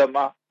 Which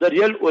ulama? The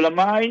real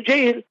ulama are in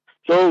jail.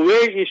 So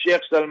where is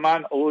Sheikh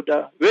Salman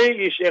Ouda? Where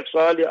is Sheikh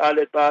Salih Al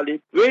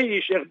Talib? Where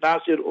is Sheikh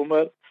Nasir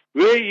Umar?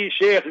 Where is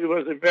Sheikh, you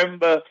must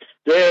remember,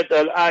 that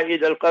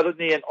Al-Aid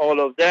Al-Qarni and all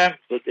of them?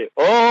 So they're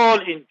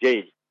all in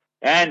jail.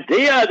 And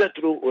they are the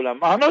true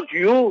ulama, not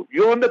you.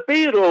 You're on the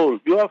payroll.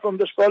 You are from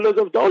the scholars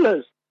of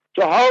dollars.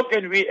 So how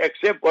can we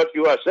accept what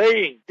you are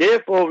saying?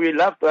 Therefore, we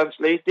love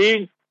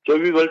translating. So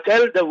we will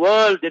tell the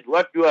world that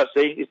what you are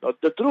saying is not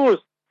the truth.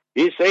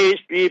 He says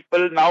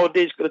people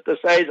nowadays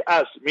criticize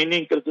us,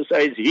 meaning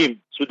criticize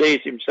him,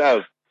 Sudais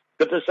himself.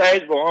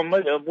 Criticize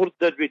Muhammad,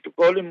 Murtad, to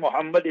call him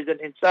Muhammad is an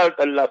insult,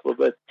 Allah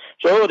forbid.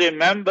 So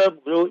remember,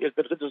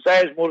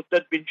 criticize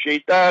Murtad bin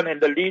Shaitan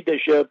and the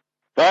leadership.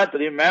 But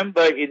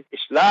remember, in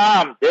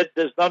Islam, that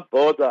does not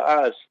bother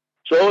us.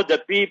 So the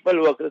people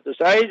who are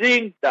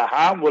criticizing, the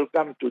harm will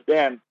come to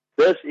them.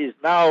 This is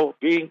now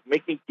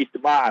making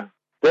kitman.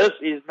 This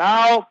is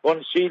now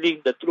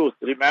concealing the truth.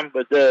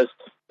 Remember this,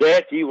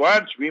 that he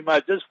wants, we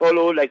must just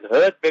follow like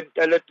herd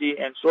mentality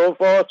and so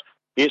forth.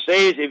 He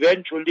says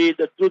eventually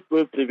the truth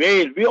will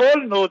prevail. We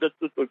all know the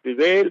truth will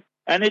prevail,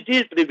 and it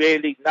is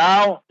prevailing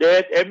now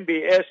that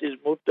MBS is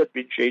Murtad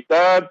bin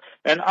Shaitan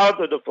and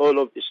out of the fold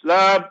of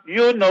Islam.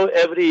 You know,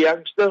 every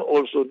youngster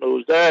also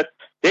knows that.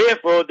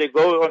 Therefore, they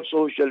go on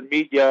social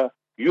media.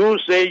 You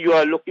say you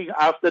are looking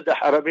after the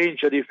Haramain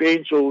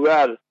Sharifain so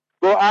well.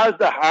 Go ask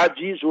the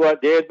Hajis who are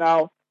there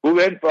now, who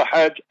went for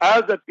Hajj.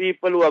 Ask the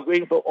people who are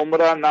going for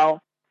Umrah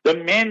now. The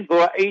men who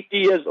are 80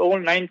 years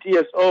old, 90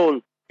 years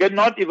old,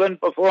 cannot even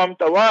perform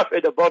tawaf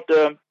at the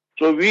bottom.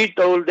 So we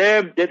told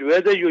them that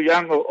whether you're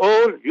young or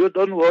old, you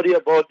don't worry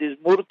about these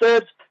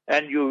murtads,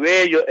 and you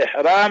wear your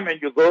ihram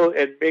and you go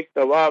and make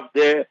tawaf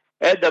there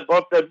at the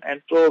bottom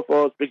and so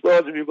forth.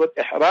 Because if you got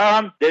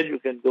ihram, then you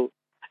can go.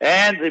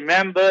 And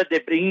remember, they're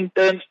bringing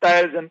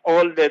turnstiles and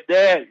all that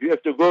there. You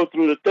have to go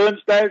through the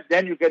turnstiles,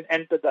 then you can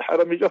enter the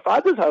haram. It's your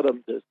father's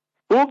haram. This.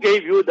 Who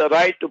gave you the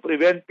right to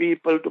prevent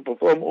people to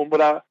perform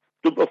umrah,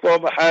 to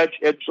perform hajj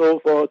and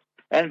so forth,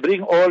 and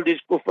bring all these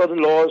kufr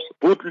laws,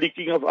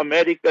 bootlicking of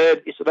America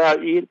and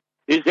Israel?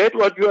 Is that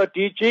what you are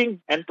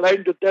teaching and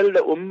trying to tell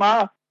the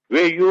ummah,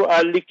 where you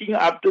are linking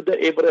up to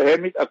the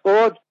Abrahamic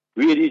Accord?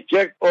 We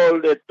reject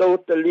all that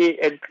totally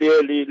and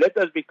clearly. Let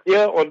us be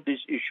clear on these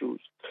issues.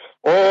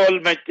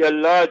 Almighty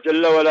Allah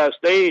Jalla wala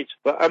states,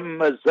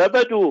 فَأَمَّا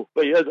الزَّبَدُ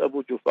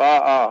فَيَذْهَبُ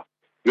جُفَاءً.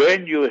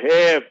 When you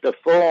have the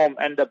foam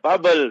and the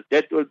bubble,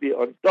 that will be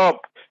on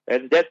top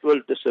and that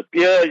will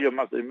disappear. You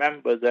must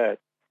remember that.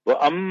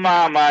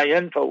 وَأَمَّا مَا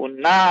يَنْفَعُ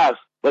النَّاسِ.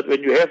 But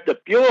when you have the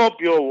pure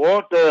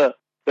water,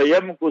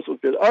 فَيَمْكُثُ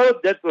فِي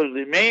الْأَرْضِ, that will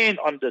remain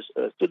on this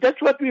earth. So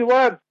that's what we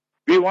want.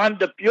 We want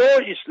the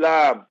pure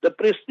Islam, the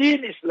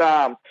pristine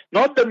Islam,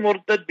 not the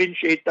Murtad bin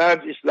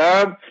Shaitan's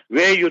Islam,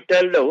 where you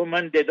tell the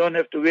woman they don't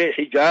have to wear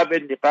hijab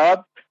and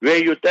niqab,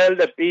 where you tell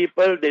the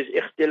people there's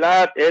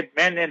ikhtilat and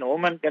men and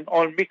women can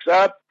all mix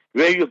up,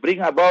 where you bring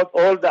about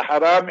all the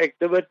haram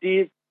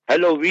activities,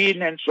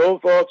 Halloween and so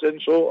forth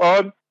and so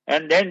on,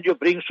 and then you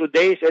bring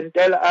Sudais and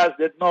tell us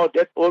that no,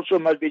 that also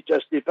must be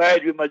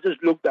justified, we must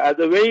just look the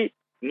other way.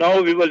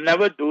 No, we will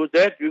never do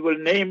that. We will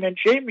name and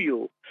shame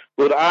you.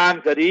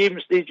 Quran Kareem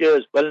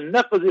teaches, بَلْ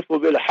نَقْذِفُ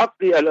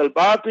بِالْحَقِّ عَلَى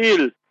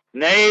الْبَاطِلِ.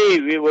 Nay,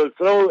 we will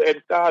throw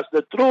and cast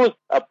the truth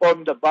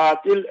upon the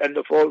batil and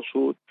the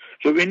falsehood.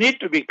 So we need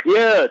to be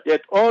clear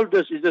that all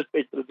this is just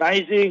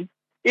patronizing.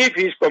 If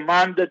he's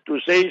commanded to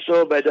say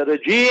so by the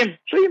regime,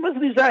 so he must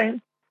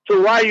resign.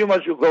 So why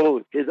must you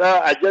go?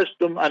 إِذَا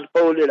أَجَزْتُمْ عَنْ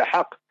قَوْلِ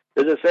الْحَقِّ.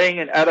 There's a saying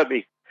in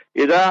Arabic.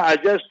 إِذَا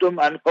أَجَزْتُمْ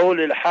عَنْ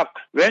قَوْلِ الْحَقِّ.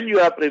 When you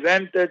are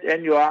prevented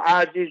and you are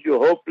ajiz,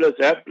 you're hopeless,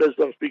 helpless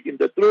from speaking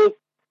the truth,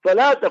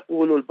 فَلَا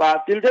تَقُولُوا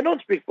الْبَاطِلِ. They don't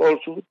speak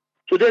falsehood.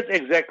 So that's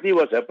exactly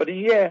what's happening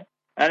here.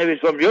 And if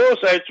it's from your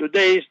side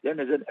today, then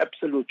it's an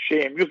absolute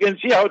shame. You can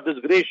see how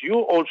disgraced you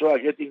also are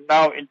getting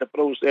now in the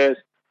process,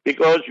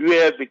 because you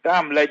have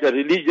become like the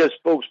religious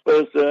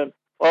spokesperson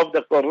of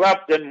the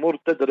corrupt and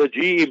murtad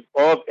regime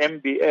of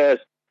MBS.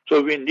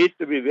 So we need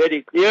to be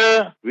very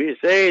clear. We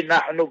say,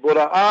 نَحْنُ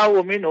بُرَآءُ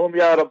مِنْهُمْ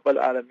يَا رَبَّ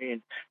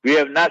الْعَالَمِينَ. We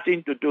have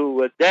nothing to do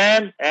with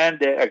them and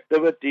their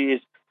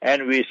activities.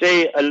 And we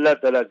say, Allah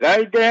Ta'ala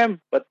guide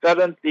them. But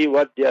currently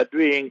what they are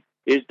doing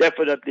is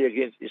definitely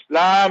against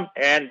Islam,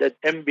 and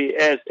that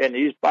MBS and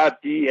his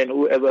party and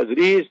whoever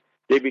agrees,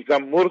 they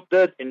become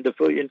murtad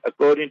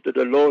according to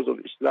the laws of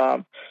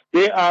Islam.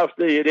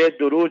 Thereafter he read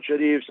Durood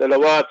Sharif,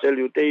 Salawat,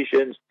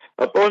 salutations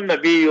upon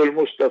Nabiul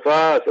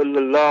Mustafa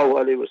sallallahu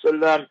alayhi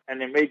wasallam,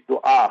 and he made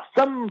dua.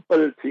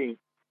 Simple thing.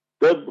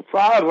 The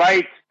far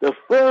right, the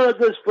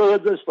furthest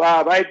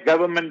far right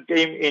government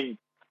came in.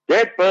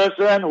 That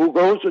person who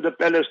goes to the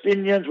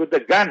Palestinians with a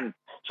gun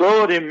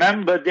So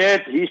remember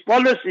that his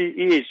policy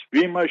is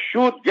we must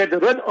get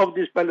rid of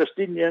these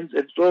Palestinians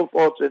and so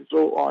forth and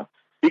so on.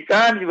 He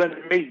can't even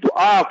make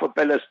dua for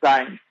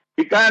Palestine.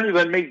 He can't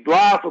even make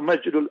dua for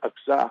Masjid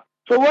al-Aqsa.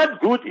 So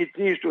what good it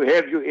is to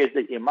have you as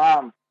the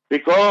Imam?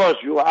 Because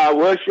you are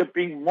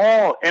worshipping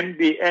more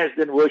MBS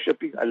than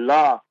worshipping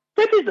Allah.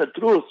 That is the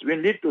truth. We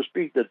need to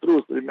speak the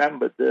truth.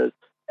 Remember this.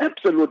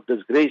 Absolute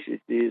disgrace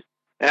it is.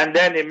 And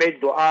then he made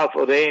dua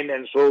for rain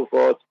and so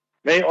forth.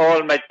 May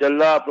Almighty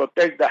Allah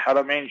protect the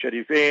Haramain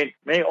Sharifain.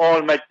 May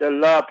Almighty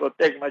Allah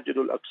protect Masjid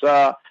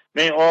al-Aqsa.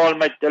 May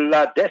Almighty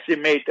Allah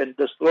decimate and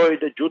destroy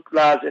the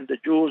Jutlas and the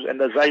Jews and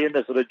the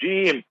Zionist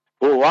regime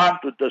who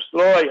want to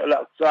destroy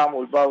Al-Aqsa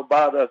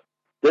al-Barak.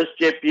 This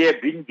chap here,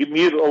 Bin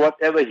Gimir or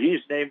whatever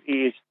his name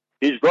is,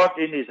 he's got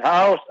in his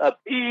house a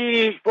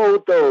big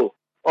photo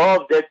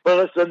of that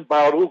person,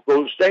 Baruch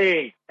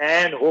Hoosen,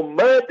 and who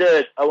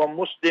murdered our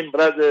Muslim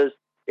brothers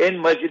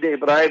in Masjid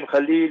Ibrahim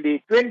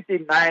Khalili.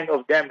 29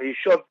 of them, he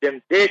shot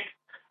them dead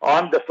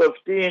on the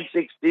 15th,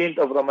 16th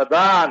of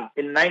Ramadan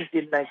in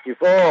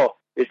 1994.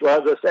 It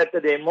was a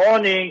Saturday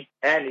morning,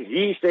 and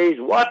he says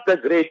what a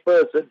great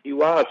person he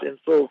was and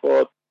so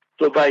forth.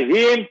 So by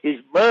him, his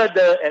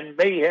murder and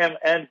mayhem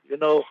and,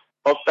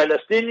 of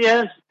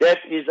Palestinians, that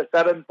is the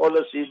current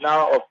policy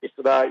now of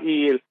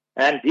Israel.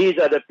 And these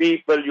are the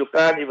people you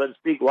can't even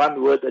speak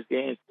one word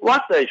against.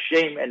 What a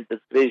shame and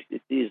disgrace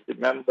it is,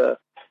 remember.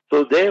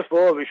 So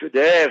therefore, we should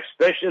have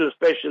special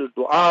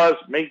du'as.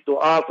 Make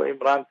dua for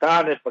Imran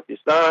Khan in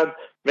Pakistan.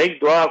 Make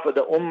dua for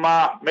the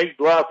Ummah. Make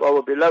dua for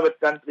our beloved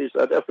country,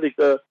 South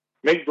Africa.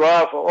 Make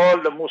dua for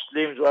all the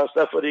Muslims who are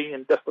suffering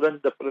in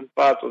different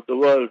parts of the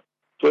world.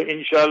 So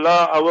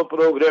inshallah, our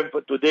program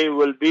for today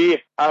will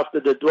be, after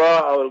the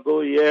dua, I will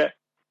go here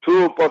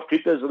to Port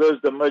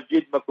Petersburg, the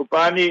Masjid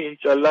Makupani,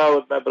 inshallah,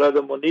 with my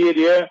brother Munir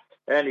here.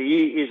 And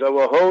he is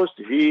our host.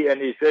 He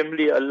and his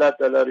family, Allah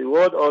Ta'ala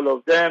reward all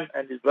of them,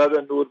 and his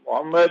brother Nur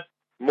Muhammad,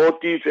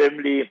 Moti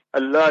family,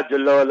 Allah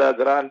Jalla wala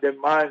grant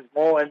them minds,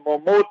 more and more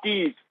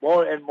motis,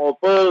 more and more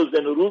pearls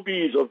and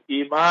rubies of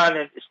Iman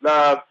and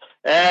Islam,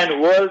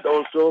 and world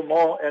also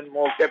more and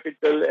more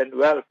capital and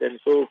wealth and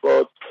so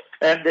forth.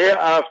 And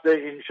thereafter,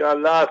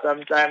 inshallah,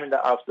 sometime in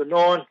the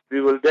afternoon,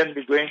 we will then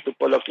be going to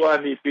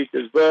Polokwane,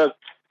 Petersburg,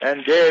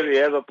 and there we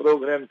have a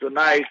program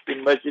tonight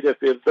in Masjid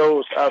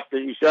Firdaus after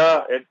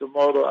Isha, and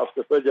tomorrow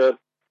after Fajr.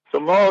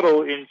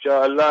 Tomorrow,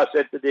 inshallah,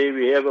 Saturday,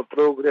 we have a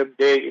program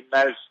day in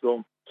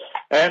Nilescombe.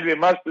 And we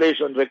must place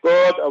on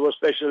record our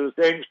special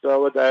thanks to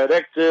our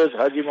directors,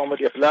 Haji Muhammad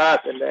Ikhlas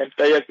and the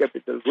entire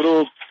Capital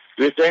Group.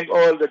 We thank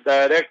all the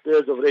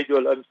directors of Radio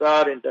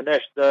Al-Ansar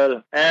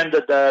International and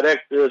the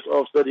directors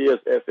of Sirius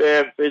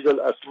FM, Faisal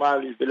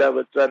Asmal, his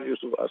beloved son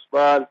Yusuf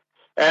Asmal.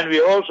 And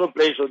we also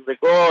place on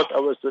record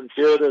our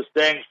sincerest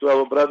thanks to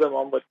our brother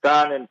Muhammad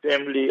Khan and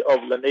family of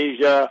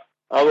Lanesia,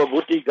 our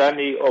Bhuti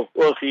Ghani of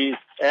Urkhis,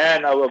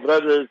 and our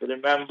brothers,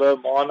 remember,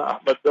 Maulana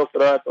Ahmad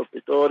Dokrat of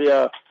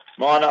Pretoria,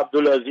 Maulana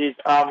Abdul Aziz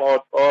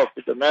Ahmad of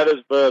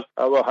Pietermaritzburg,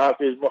 our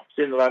Hafiz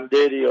Muhsin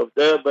Randeri of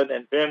Durban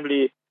and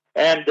family,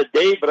 and the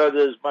Day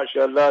brothers,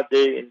 mashallah,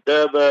 Day in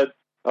Durban,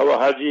 our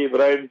Haji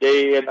Ibrahim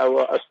Day and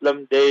our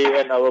Aslam Day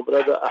and our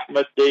brother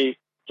Ahmad Day.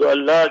 So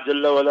Allah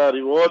Jalla wala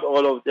reward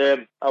all of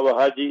them, our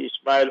Haji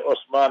Ismail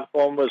Osman,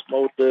 Formers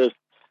Motors,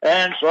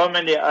 and so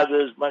many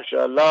others,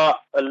 mashallah.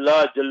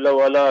 Allah Jalla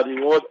wala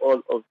reward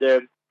all of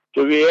them.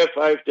 So we have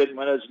 5-10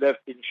 minutes left,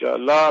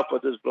 inshallah, for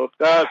this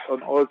broadcast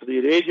on all three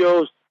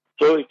radios.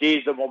 So it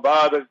is the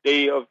Mubarak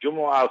day of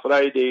Jummuah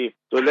Friday.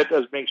 So let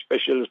us make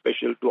special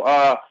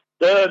dua.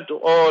 Turn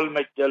to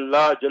Almighty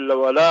Allah Jalla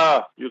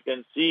wala. You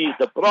can see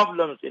the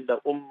problems in the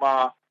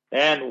Ummah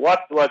and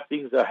what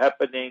things are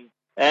happening,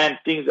 and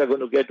things are going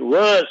to get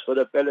worse for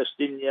the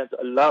Palestinians,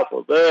 Allah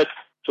forbid.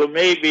 So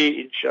maybe,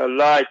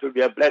 inshallah, it will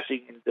be a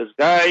blessing in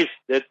disguise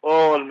that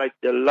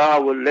Almighty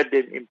Allah will let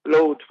them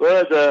implode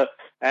further,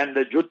 and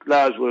the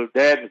Jutlas will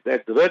then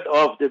get rid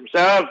of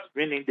themselves,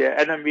 meaning their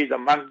enemies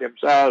among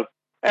themselves,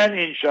 and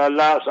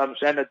inshallah some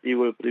sanity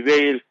will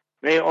prevail.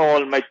 May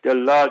Almighty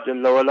Allah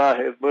Jalla wala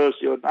have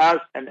mercy on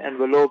us and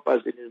envelope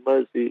us in His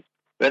mercy.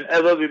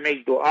 Whenever we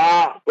make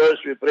dua,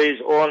 first we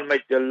praise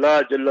Almighty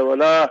Allah Jalla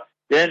wala,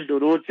 then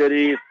Durood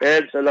Sharif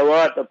and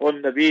Salawat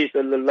upon Nabi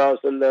Sallallahu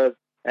Alaihi Wasallam,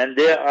 and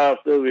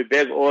thereafter we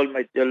beg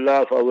Almighty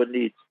Allah for our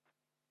needs.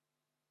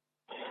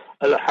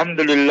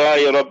 Alhamdulillah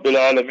Rabbil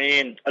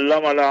Alameen.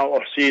 Allahumma la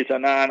uhsi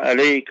thana'an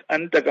alayk,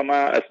 anta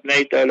kama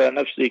asnayta ala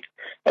nafsik.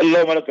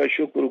 Allahumma laka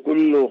shukru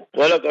kullu,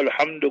 wa laka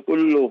alhamdu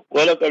kullu,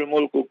 wa laka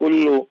almulku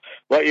kullu,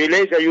 wa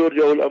ilayka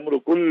yurja'u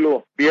al-amru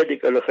kullu,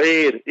 biyadika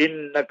al-khair,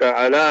 innaka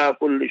ala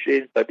kulli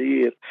shayin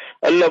qadir.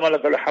 Allahumma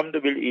laka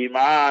alhamdu bil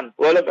iman,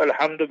 wa laka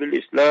alhamdu bil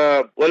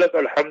islam, wa laka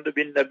alhamdu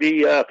bin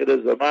nabiy akhir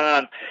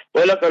az-zaman,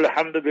 wa laka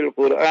alhamdu bil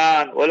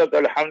Quran, wa laka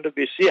alhamdu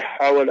bis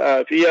sihha wal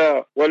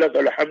afiyah, wa laka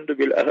alhamdu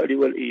bil ahli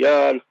wal iyal.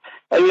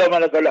 اللهم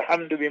لك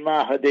الحمد بما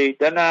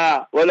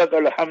هديتنا، ولك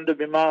الحمد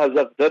بما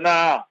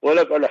رزقتنا،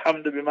 ولك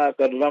الحمد بما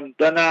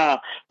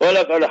كرمتنا،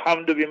 ولك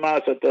الحمد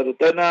بما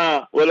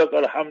سترتنا، ولك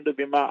الحمد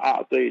بما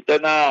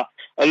أعطيتنا.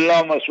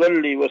 اللهم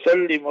صل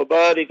وسلم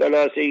وبارك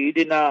على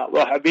سيدنا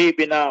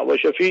وحبيبنا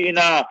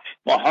وشفينا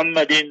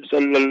محمد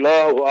صلى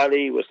الله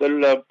عليه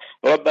وسلم.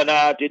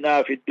 ربنا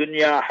آتنا في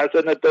الدنيا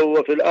حسنة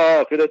وفي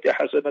الآخرة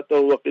حسنة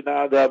وقنا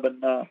عذاب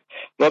النار.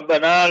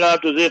 ربنا لا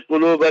تزغ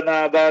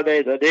قلوبنا بعد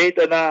إذ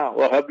هديتنا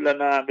وهب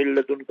لنا من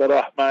لدنك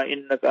رحمة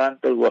إنك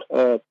أنت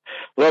الوهاب.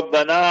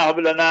 ربنا هب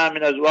لنا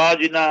من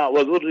أزواجنا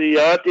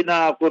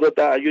وذرياتنا قرة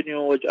أعين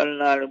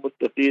واجعلنا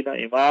للمتقين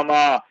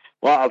إماما.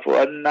 واعف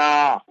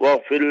عنا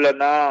واغفر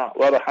لنا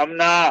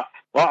وارحمنا،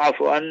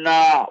 واعف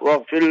عنا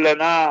واغفر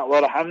لنا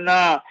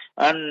وارحمنا،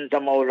 أنت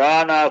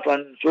مولانا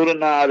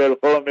فانصرنا على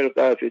القوم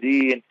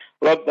الكافرين.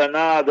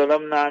 ربنا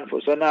ظلمنا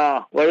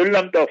أنفسنا وإن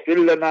لم تغفر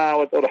لنا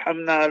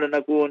وترحمنا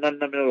لنكونن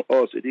من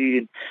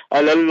الخاسرين.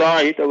 على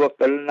الله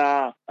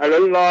توكلنا، على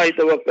الله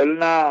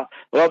توكلنا.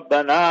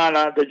 ربنا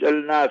لا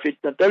تجعلنا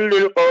فتنة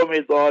للقوم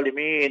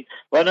الظالمين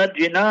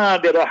ونجنا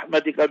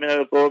برحمتك من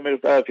القوم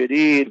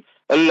الكافرين.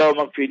 اللهم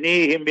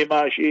اكفنيهم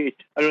بما شئت،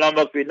 اللهم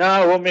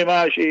اكفناهم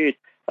بما شئت.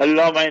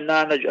 اللهم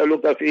إنا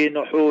نجعلك في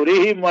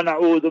نحورهم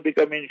ونعوذ بك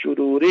من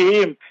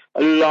شرورهم.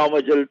 اللهم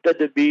اجعل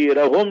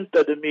تدبيرهم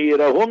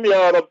تدميرهم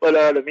يا رب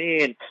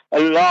العالمين.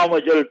 اللهم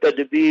اجعل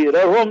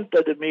تدبيرهم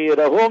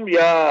تدميرهم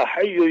يا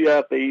حي يا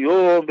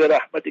قيوم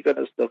برحمتك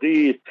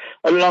نستغيث.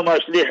 اللهم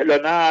اصلح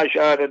لنا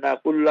شأننا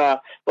كله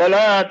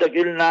ولا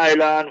تكلنا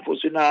إلى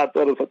أنفسنا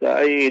طرفة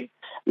عين.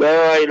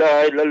 لا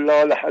إله إلا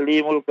الله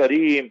الحليم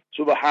الكريم.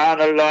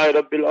 سبحان الله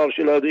رب العرش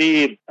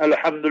العظيم.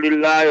 الحمد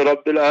لله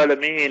رب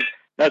العالمين.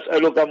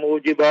 نسألك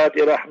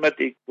موجبات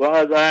رحمتك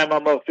وعزائم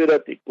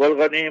مغفرتك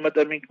والغنيمة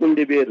من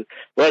كل بر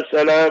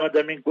والسلامة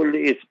من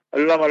كل إثم.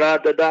 اللهم لا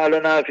تدع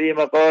لنا في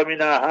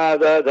مقامنا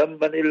هذا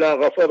ذنبا إلا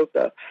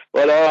غفرته،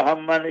 ولا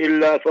هما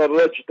إلا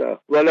فرجته،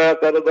 ولا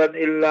كربا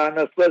إلا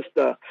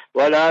نفسته،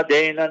 ولا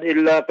دينا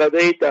إلا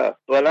قضيته،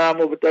 ولا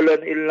مبتلا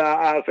إلا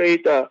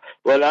عافيته،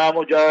 ولا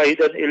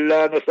مجاهدا إلا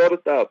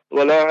نصرته،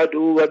 ولا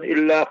عدوا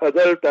إلا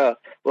خذلته،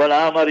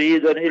 ولا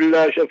مريضا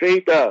إلا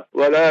شفيته،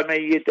 ولا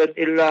ميتا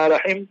إلا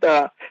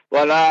رحمته،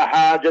 ولا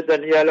حاجة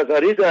يا لك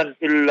رضا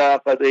إلا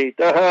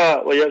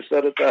قضيتها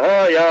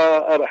ويسرتها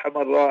يا أرحم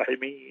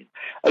الراحمين.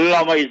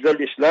 اللهم اعز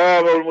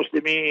الإسلام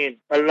والمسلمين،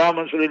 اللهم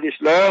انصر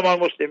الإسلام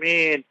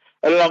والمسلمين،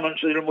 اللهم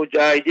انصر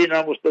المجاهدين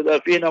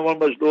المستضعفين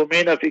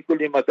والمظلومين في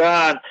كل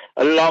مكان.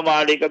 اللهم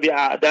عليك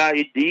بأعداء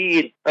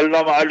الدين،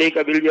 اللهم عليك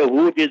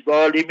باليهود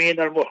الظالمين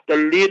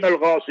المحتلين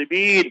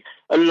الغاصبين.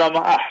 اللهم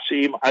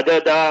احصهم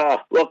عددا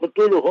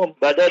واقتلهم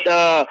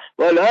بددا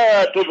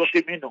ولا تبق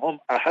منهم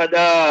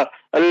احدا.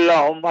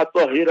 اللهم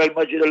طهر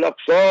المسجد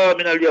الاقصى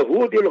من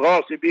اليهود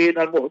الغاصبين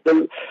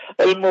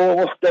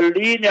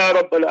المحتلين يا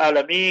رب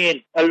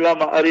العالمين.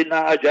 اللهم ارنا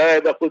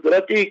عجائب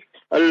قدرتك.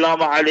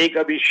 اللهم عليك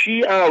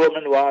بالشيعة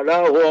ومن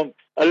والاهم.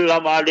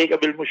 اللهم عليك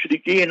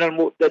بالمشركين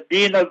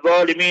المؤتدين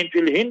الظالمين في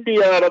الهند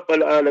يا رب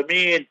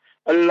العالمين.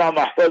 اللهم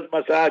احفظ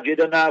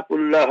مساجدنا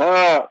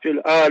كلها في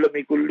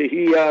العالم كله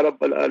يا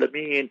رب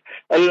العالمين.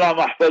 اللهم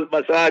احفظ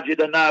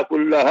مساجدنا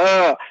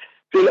كلها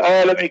في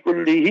العالم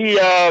كله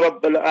يا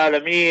رب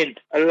العالمين.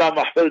 اللهم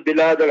احفظ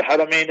بلاد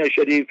الحرمين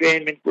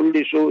الشريفين من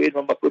كل سوء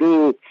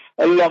ومكروه.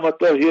 اللهم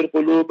طهر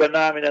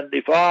قلوبنا من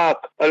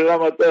النفاق،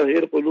 اللهم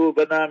طهر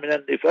قلوبنا من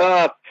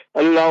النفاق.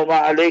 اللهم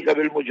عليك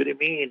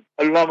بالمجرمين،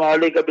 اللهم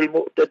عليك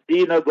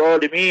بالمؤتدين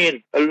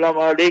الظالمين، اللهم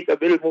عليك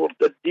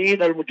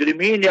بالمرتدين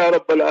المجرمين يا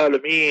رب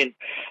العالمين.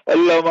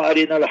 اللهم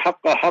أرنا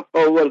الحق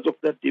حقا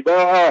وارزقنا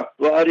اتباعه،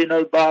 وأرنا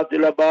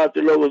الباطل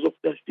باطلا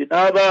وارزقنا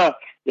اجتنابه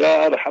या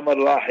अरहमर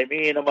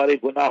राहिमीन। हमारे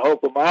गुनाहों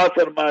को माफ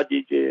फरमा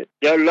दीजिए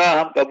या अल्लाह।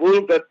 हम कबूल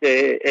करते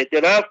हैं,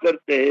 एतराफ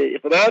करते हैं,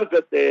 इकरार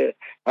करते हैं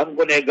हम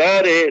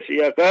गुनहगार है,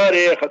 सियाकार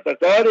है,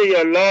 खताकार है या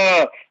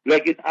अल्लाह,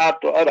 लेकिन आप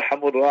तो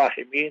अरहमुर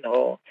राहिमीन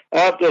हो,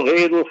 आप तो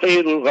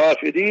खैरुल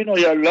गाफिरीन हो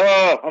या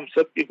अल्लाह। हम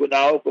सब की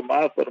गुनाहों को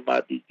माफ फरमा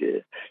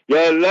दीजिए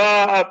या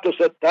अल्लाह। आप तो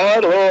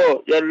सत्तार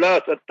हो या अल्लाह,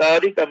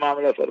 सत्तारी का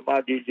मामला फरमा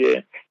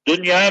दीजिए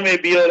दुनिया में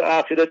भी और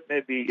आखिरत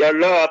में भी या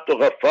अल्लाह। आप तो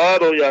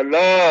गफ्फार हो या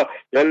अल्लाह,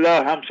 या अल्लाह।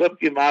 हम सब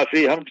की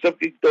माफी, हम सब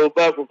की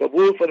तौबा को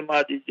कबूल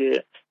फरमा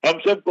दीजिए, हम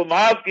सबको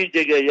माफ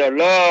कीजिएगा या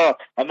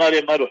अल्लाह। हमारे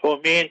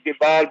मरहूमीन की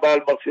बाल बाल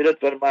मगफिरत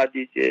फरमा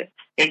दीजिए,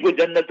 इनको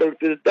जन्नतुल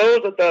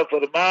फिरदौस अता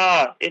फरमा,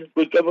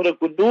 इनको कब्र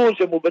को नूर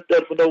से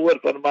मुबद्दल मुनव्वर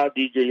फरमा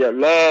दीजिए या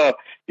अल्लाह।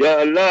 या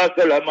अल्लाह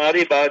कल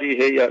हमारी बारी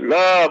है या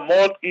अल्लाह,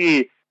 मौत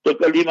की तो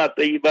कलीमा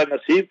तय्यबा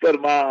नसीब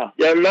फरमा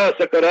या अल्लाह।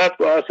 सकरात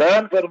को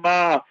आसान फरमा।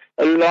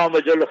 अल्लाहुम्मा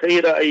जल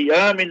खैर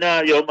अय्यामिना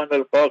यौमा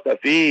नल्काका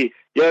फी।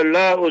 या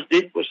अल्लाह उस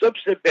दिन को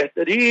सबसे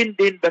बेहतरीन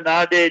दिन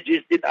बना दे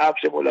जिस दिन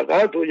आपसे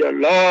मुलाकात हो। या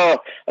अल्लाह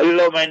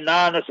अल्लाहुम्मा इन्ना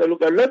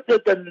नसअलुका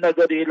लद्दतन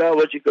नज़र इला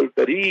वजहिकल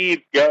करीम।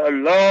 या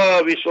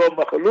Allah, we saw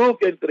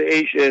makhluk in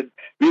creation.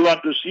 We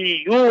want to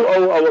see you,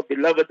 our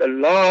beloved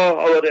Allah,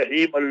 our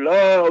Rahim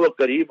Allah, our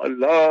Kareem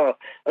Allah.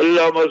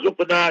 Allahumma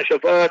zuqna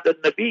shafaat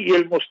al-Nabi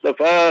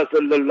al-Mustafa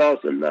sallallahu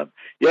alaihi wasallam.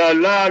 Ya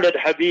Allah, let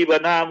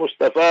Habibana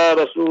Mustafa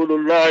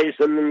Rasulullah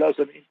sallallahu alaihi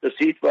wasallam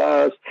intercede for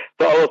us,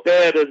 for our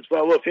parents, for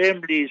our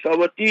families, for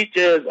our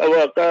teachers,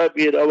 our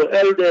kabir, our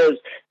elders,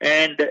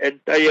 and the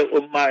entire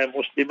Ummah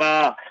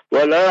Muslimah.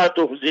 وَلَا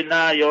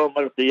تُخْزِنَا يَوْمَ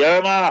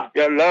الْقِيَامَةِ.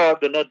 Ya Allah,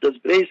 do not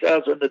disgrace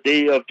us on the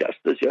day of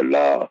justice, Ya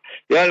Allah.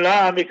 Ya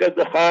Allah, make us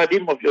the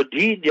khadim of your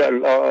deen, Ya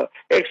Allah.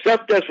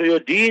 Accept us for your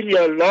deen,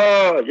 Ya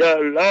Allah. Ya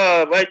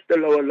Allah, right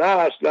till our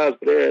last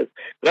breath.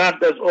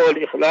 Grant us all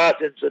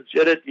ikhlas and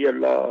sincerity, Ya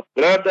Allah.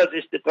 Grant us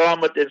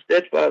istiqamat and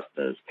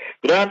steadfastness.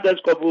 Grant us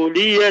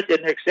qabuliyat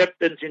and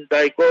acceptance in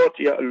thy court,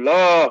 Ya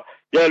Allah.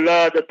 Ya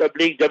Allah, the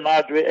Tabligh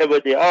Jamaat,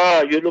 wherever they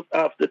are, you look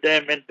after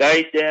them and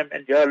guide them,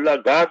 and Ya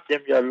Allah, guard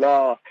them, Ya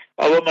Allah.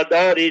 Our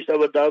madaris,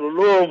 our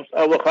darulooms,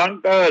 our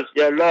khankas,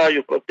 Ya Allah,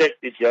 you protect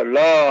it, Ya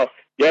Allah.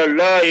 Ya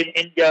Allah, in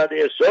India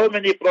there are so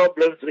many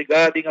problems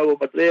regarding our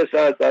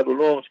madrasas,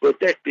 darulooms,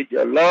 protect it,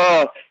 Ya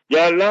Allah.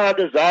 Ya Allah,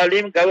 the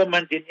zalim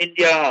government in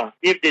India,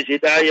 if there's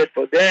hidayat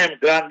for them,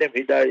 grant them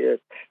hidayat.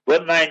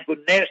 वरना इनको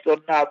नेस्त और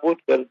नाबूद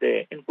कर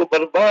दे, इनको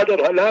बर्बाद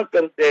और हलाक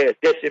कर दे,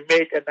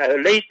 decimate and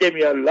annihilate them,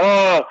 Ya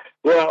Allah,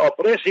 who are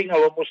oppressing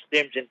our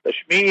Muslims in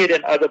Kashmir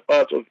and other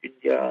parts of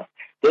India.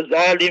 The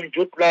Zalim,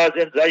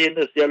 Jutlas and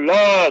Zionists, Ya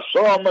Allah,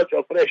 so much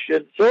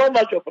oppression, so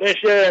much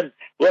oppression.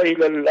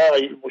 وَإِلَى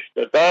اللَّهِ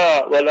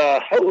الْمُشْتَكَى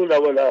وَلَا حَوْلَ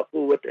وَلَا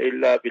قُوَّةَ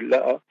إِلَّا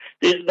بِاللَّهِ.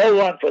 There is no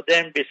one for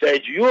them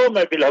besides you,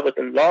 my beloved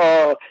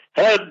Allah.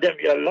 Help them,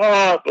 Ya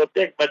Allah,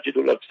 protect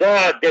Masjidul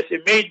Aqsa,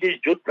 decimate these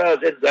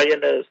Jutlas and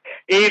Zionists.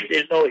 If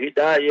there is no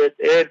hidayat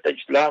and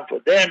Islam for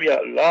them, Ya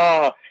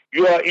Allah,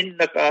 you are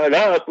innaka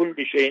ala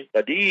kulli shayin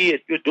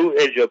qadir. You do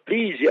as you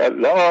please, Ya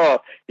Allah.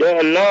 Ya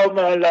Allah,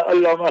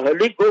 Allahumma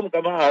halikum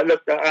kama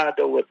halakta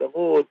Aada wa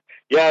Thamud.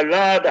 Ya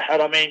Allah, the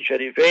Haramain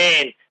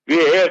Sharifain, we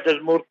have this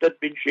Murtad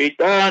bin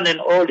Shaitan and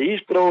all his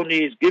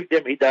cronies. Give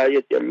them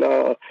hidayat, Ya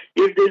Allah.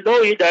 If there is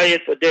no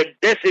hidayat for them,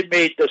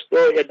 decimate,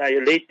 destroy,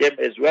 annihilate them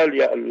as well,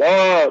 Ya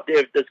Allah. They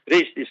have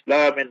disgraced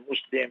Islam and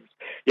Muslims.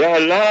 Ya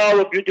Allah,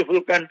 our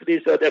beautiful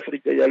country, South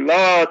Africa, Ya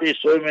Allah, there is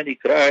so many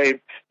crimes.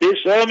 There is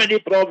so many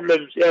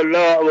problems. Ya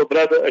Allah, our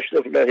brother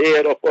Ashraf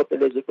Lahir of Port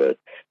Elizabeth,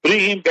 bring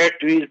him back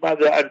to his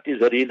mother, Auntie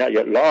Zarina,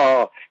 Ya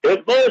Allah.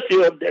 Have mercy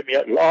on them,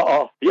 Ya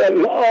Allah. Ya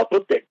Allah,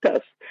 protect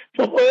us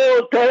from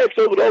all types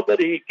of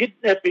robbery,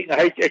 kidnapping,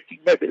 hijacking,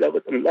 my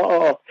beloved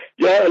Allah.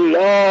 Ya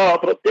Allah,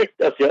 protect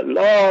us, Ya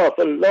Allah.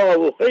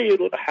 فالله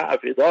خير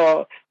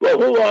حافظا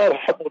وهو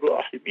أرحم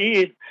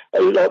الراحمين.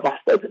 اللهم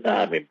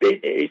احفظنا من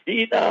بين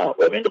أيدينا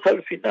ومن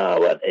خلفنا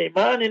وعن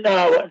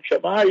أيماننا وعن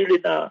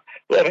شمائلنا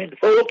ومن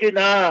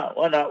فوقنا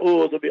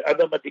ونعوذ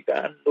بعظمتك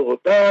أن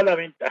نغتال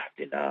من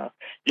تحتنا.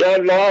 Ya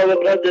Allah, our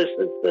brothers,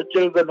 sisters,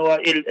 children who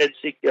are ill and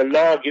sick, Ya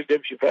Allah, give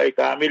them shifa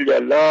kamil, Ya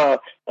Allah.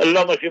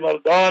 اللهم اشف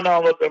مرضانا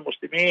وموتى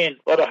المسلمين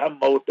وارحم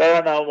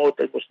موتانا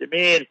وموتى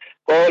المسلمين.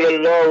 قال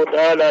الله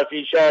تعالى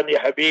في شان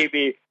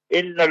حبيبي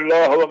إن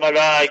الله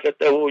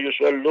وملائكته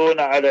يصلون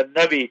على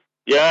النبي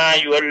يا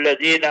أيها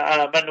الذين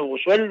آمنوا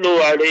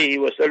صلوا عليه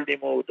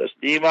وسلموا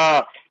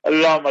تسليما.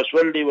 اللهم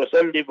صل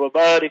وسلم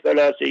وبارك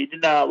على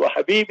سيدنا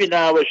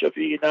وحبيبنا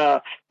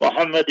وشفينا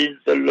محمد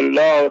صلى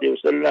الله عليه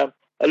وسلم.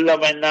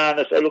 اللهم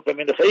إنا نسألك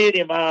من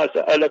خير ما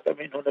سألك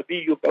منه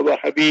نبيك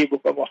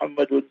وحبيبك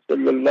محمد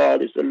صلى الله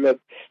عليه وسلم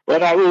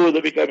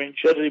ونعوذ بك من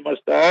شر ما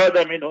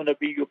استعاذ منه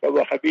نبيك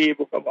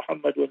وحبيبك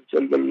محمد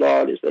صلى الله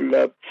عليه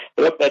وسلم.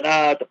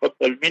 ربنا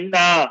تقبل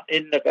منا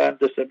إنك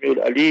أنت السميع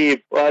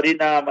العليم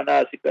وأرنا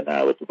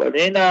مناسكنا وتب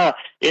علينا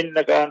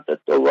إنك أنت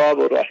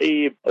التواب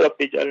الرحيم. رب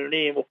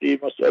اجعلني مقيم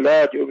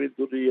الصلاة ومن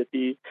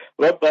ذريتي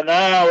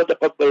ربنا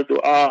وتقبل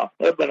دعاء.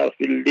 ربنا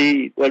اغفر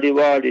لي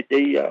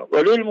ولوالدي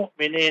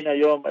وللمؤمنين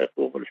يوم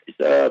يقوم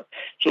الحساب.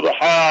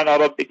 سبحان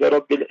ربك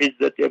رب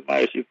العزة عما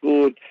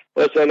يصفون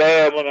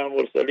وسلام على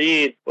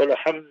المرسلين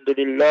والحمد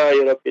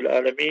لله رب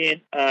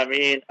العالمين.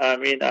 آمين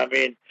آمين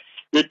آمين.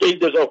 We take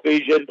this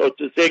occasion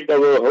to thank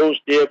our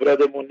host dear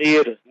brother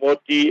Munir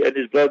Mufti and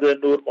his brother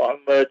Nur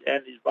Muhammad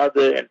and his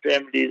mother and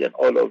families and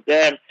all of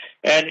them,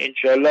 and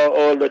inshallah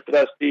all the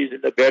trustees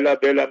in the Bela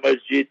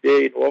Masjid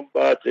there in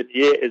Wombat and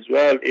here as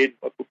well in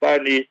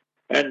Makupani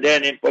and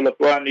then in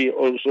Polokwane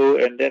also,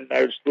 and then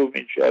Nilestroom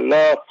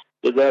inshallah.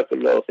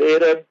 Jazakallah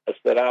khairan.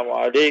 Assalamu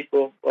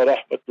alaikum wa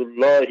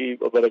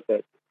rahmatullahi wa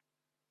barakatuh.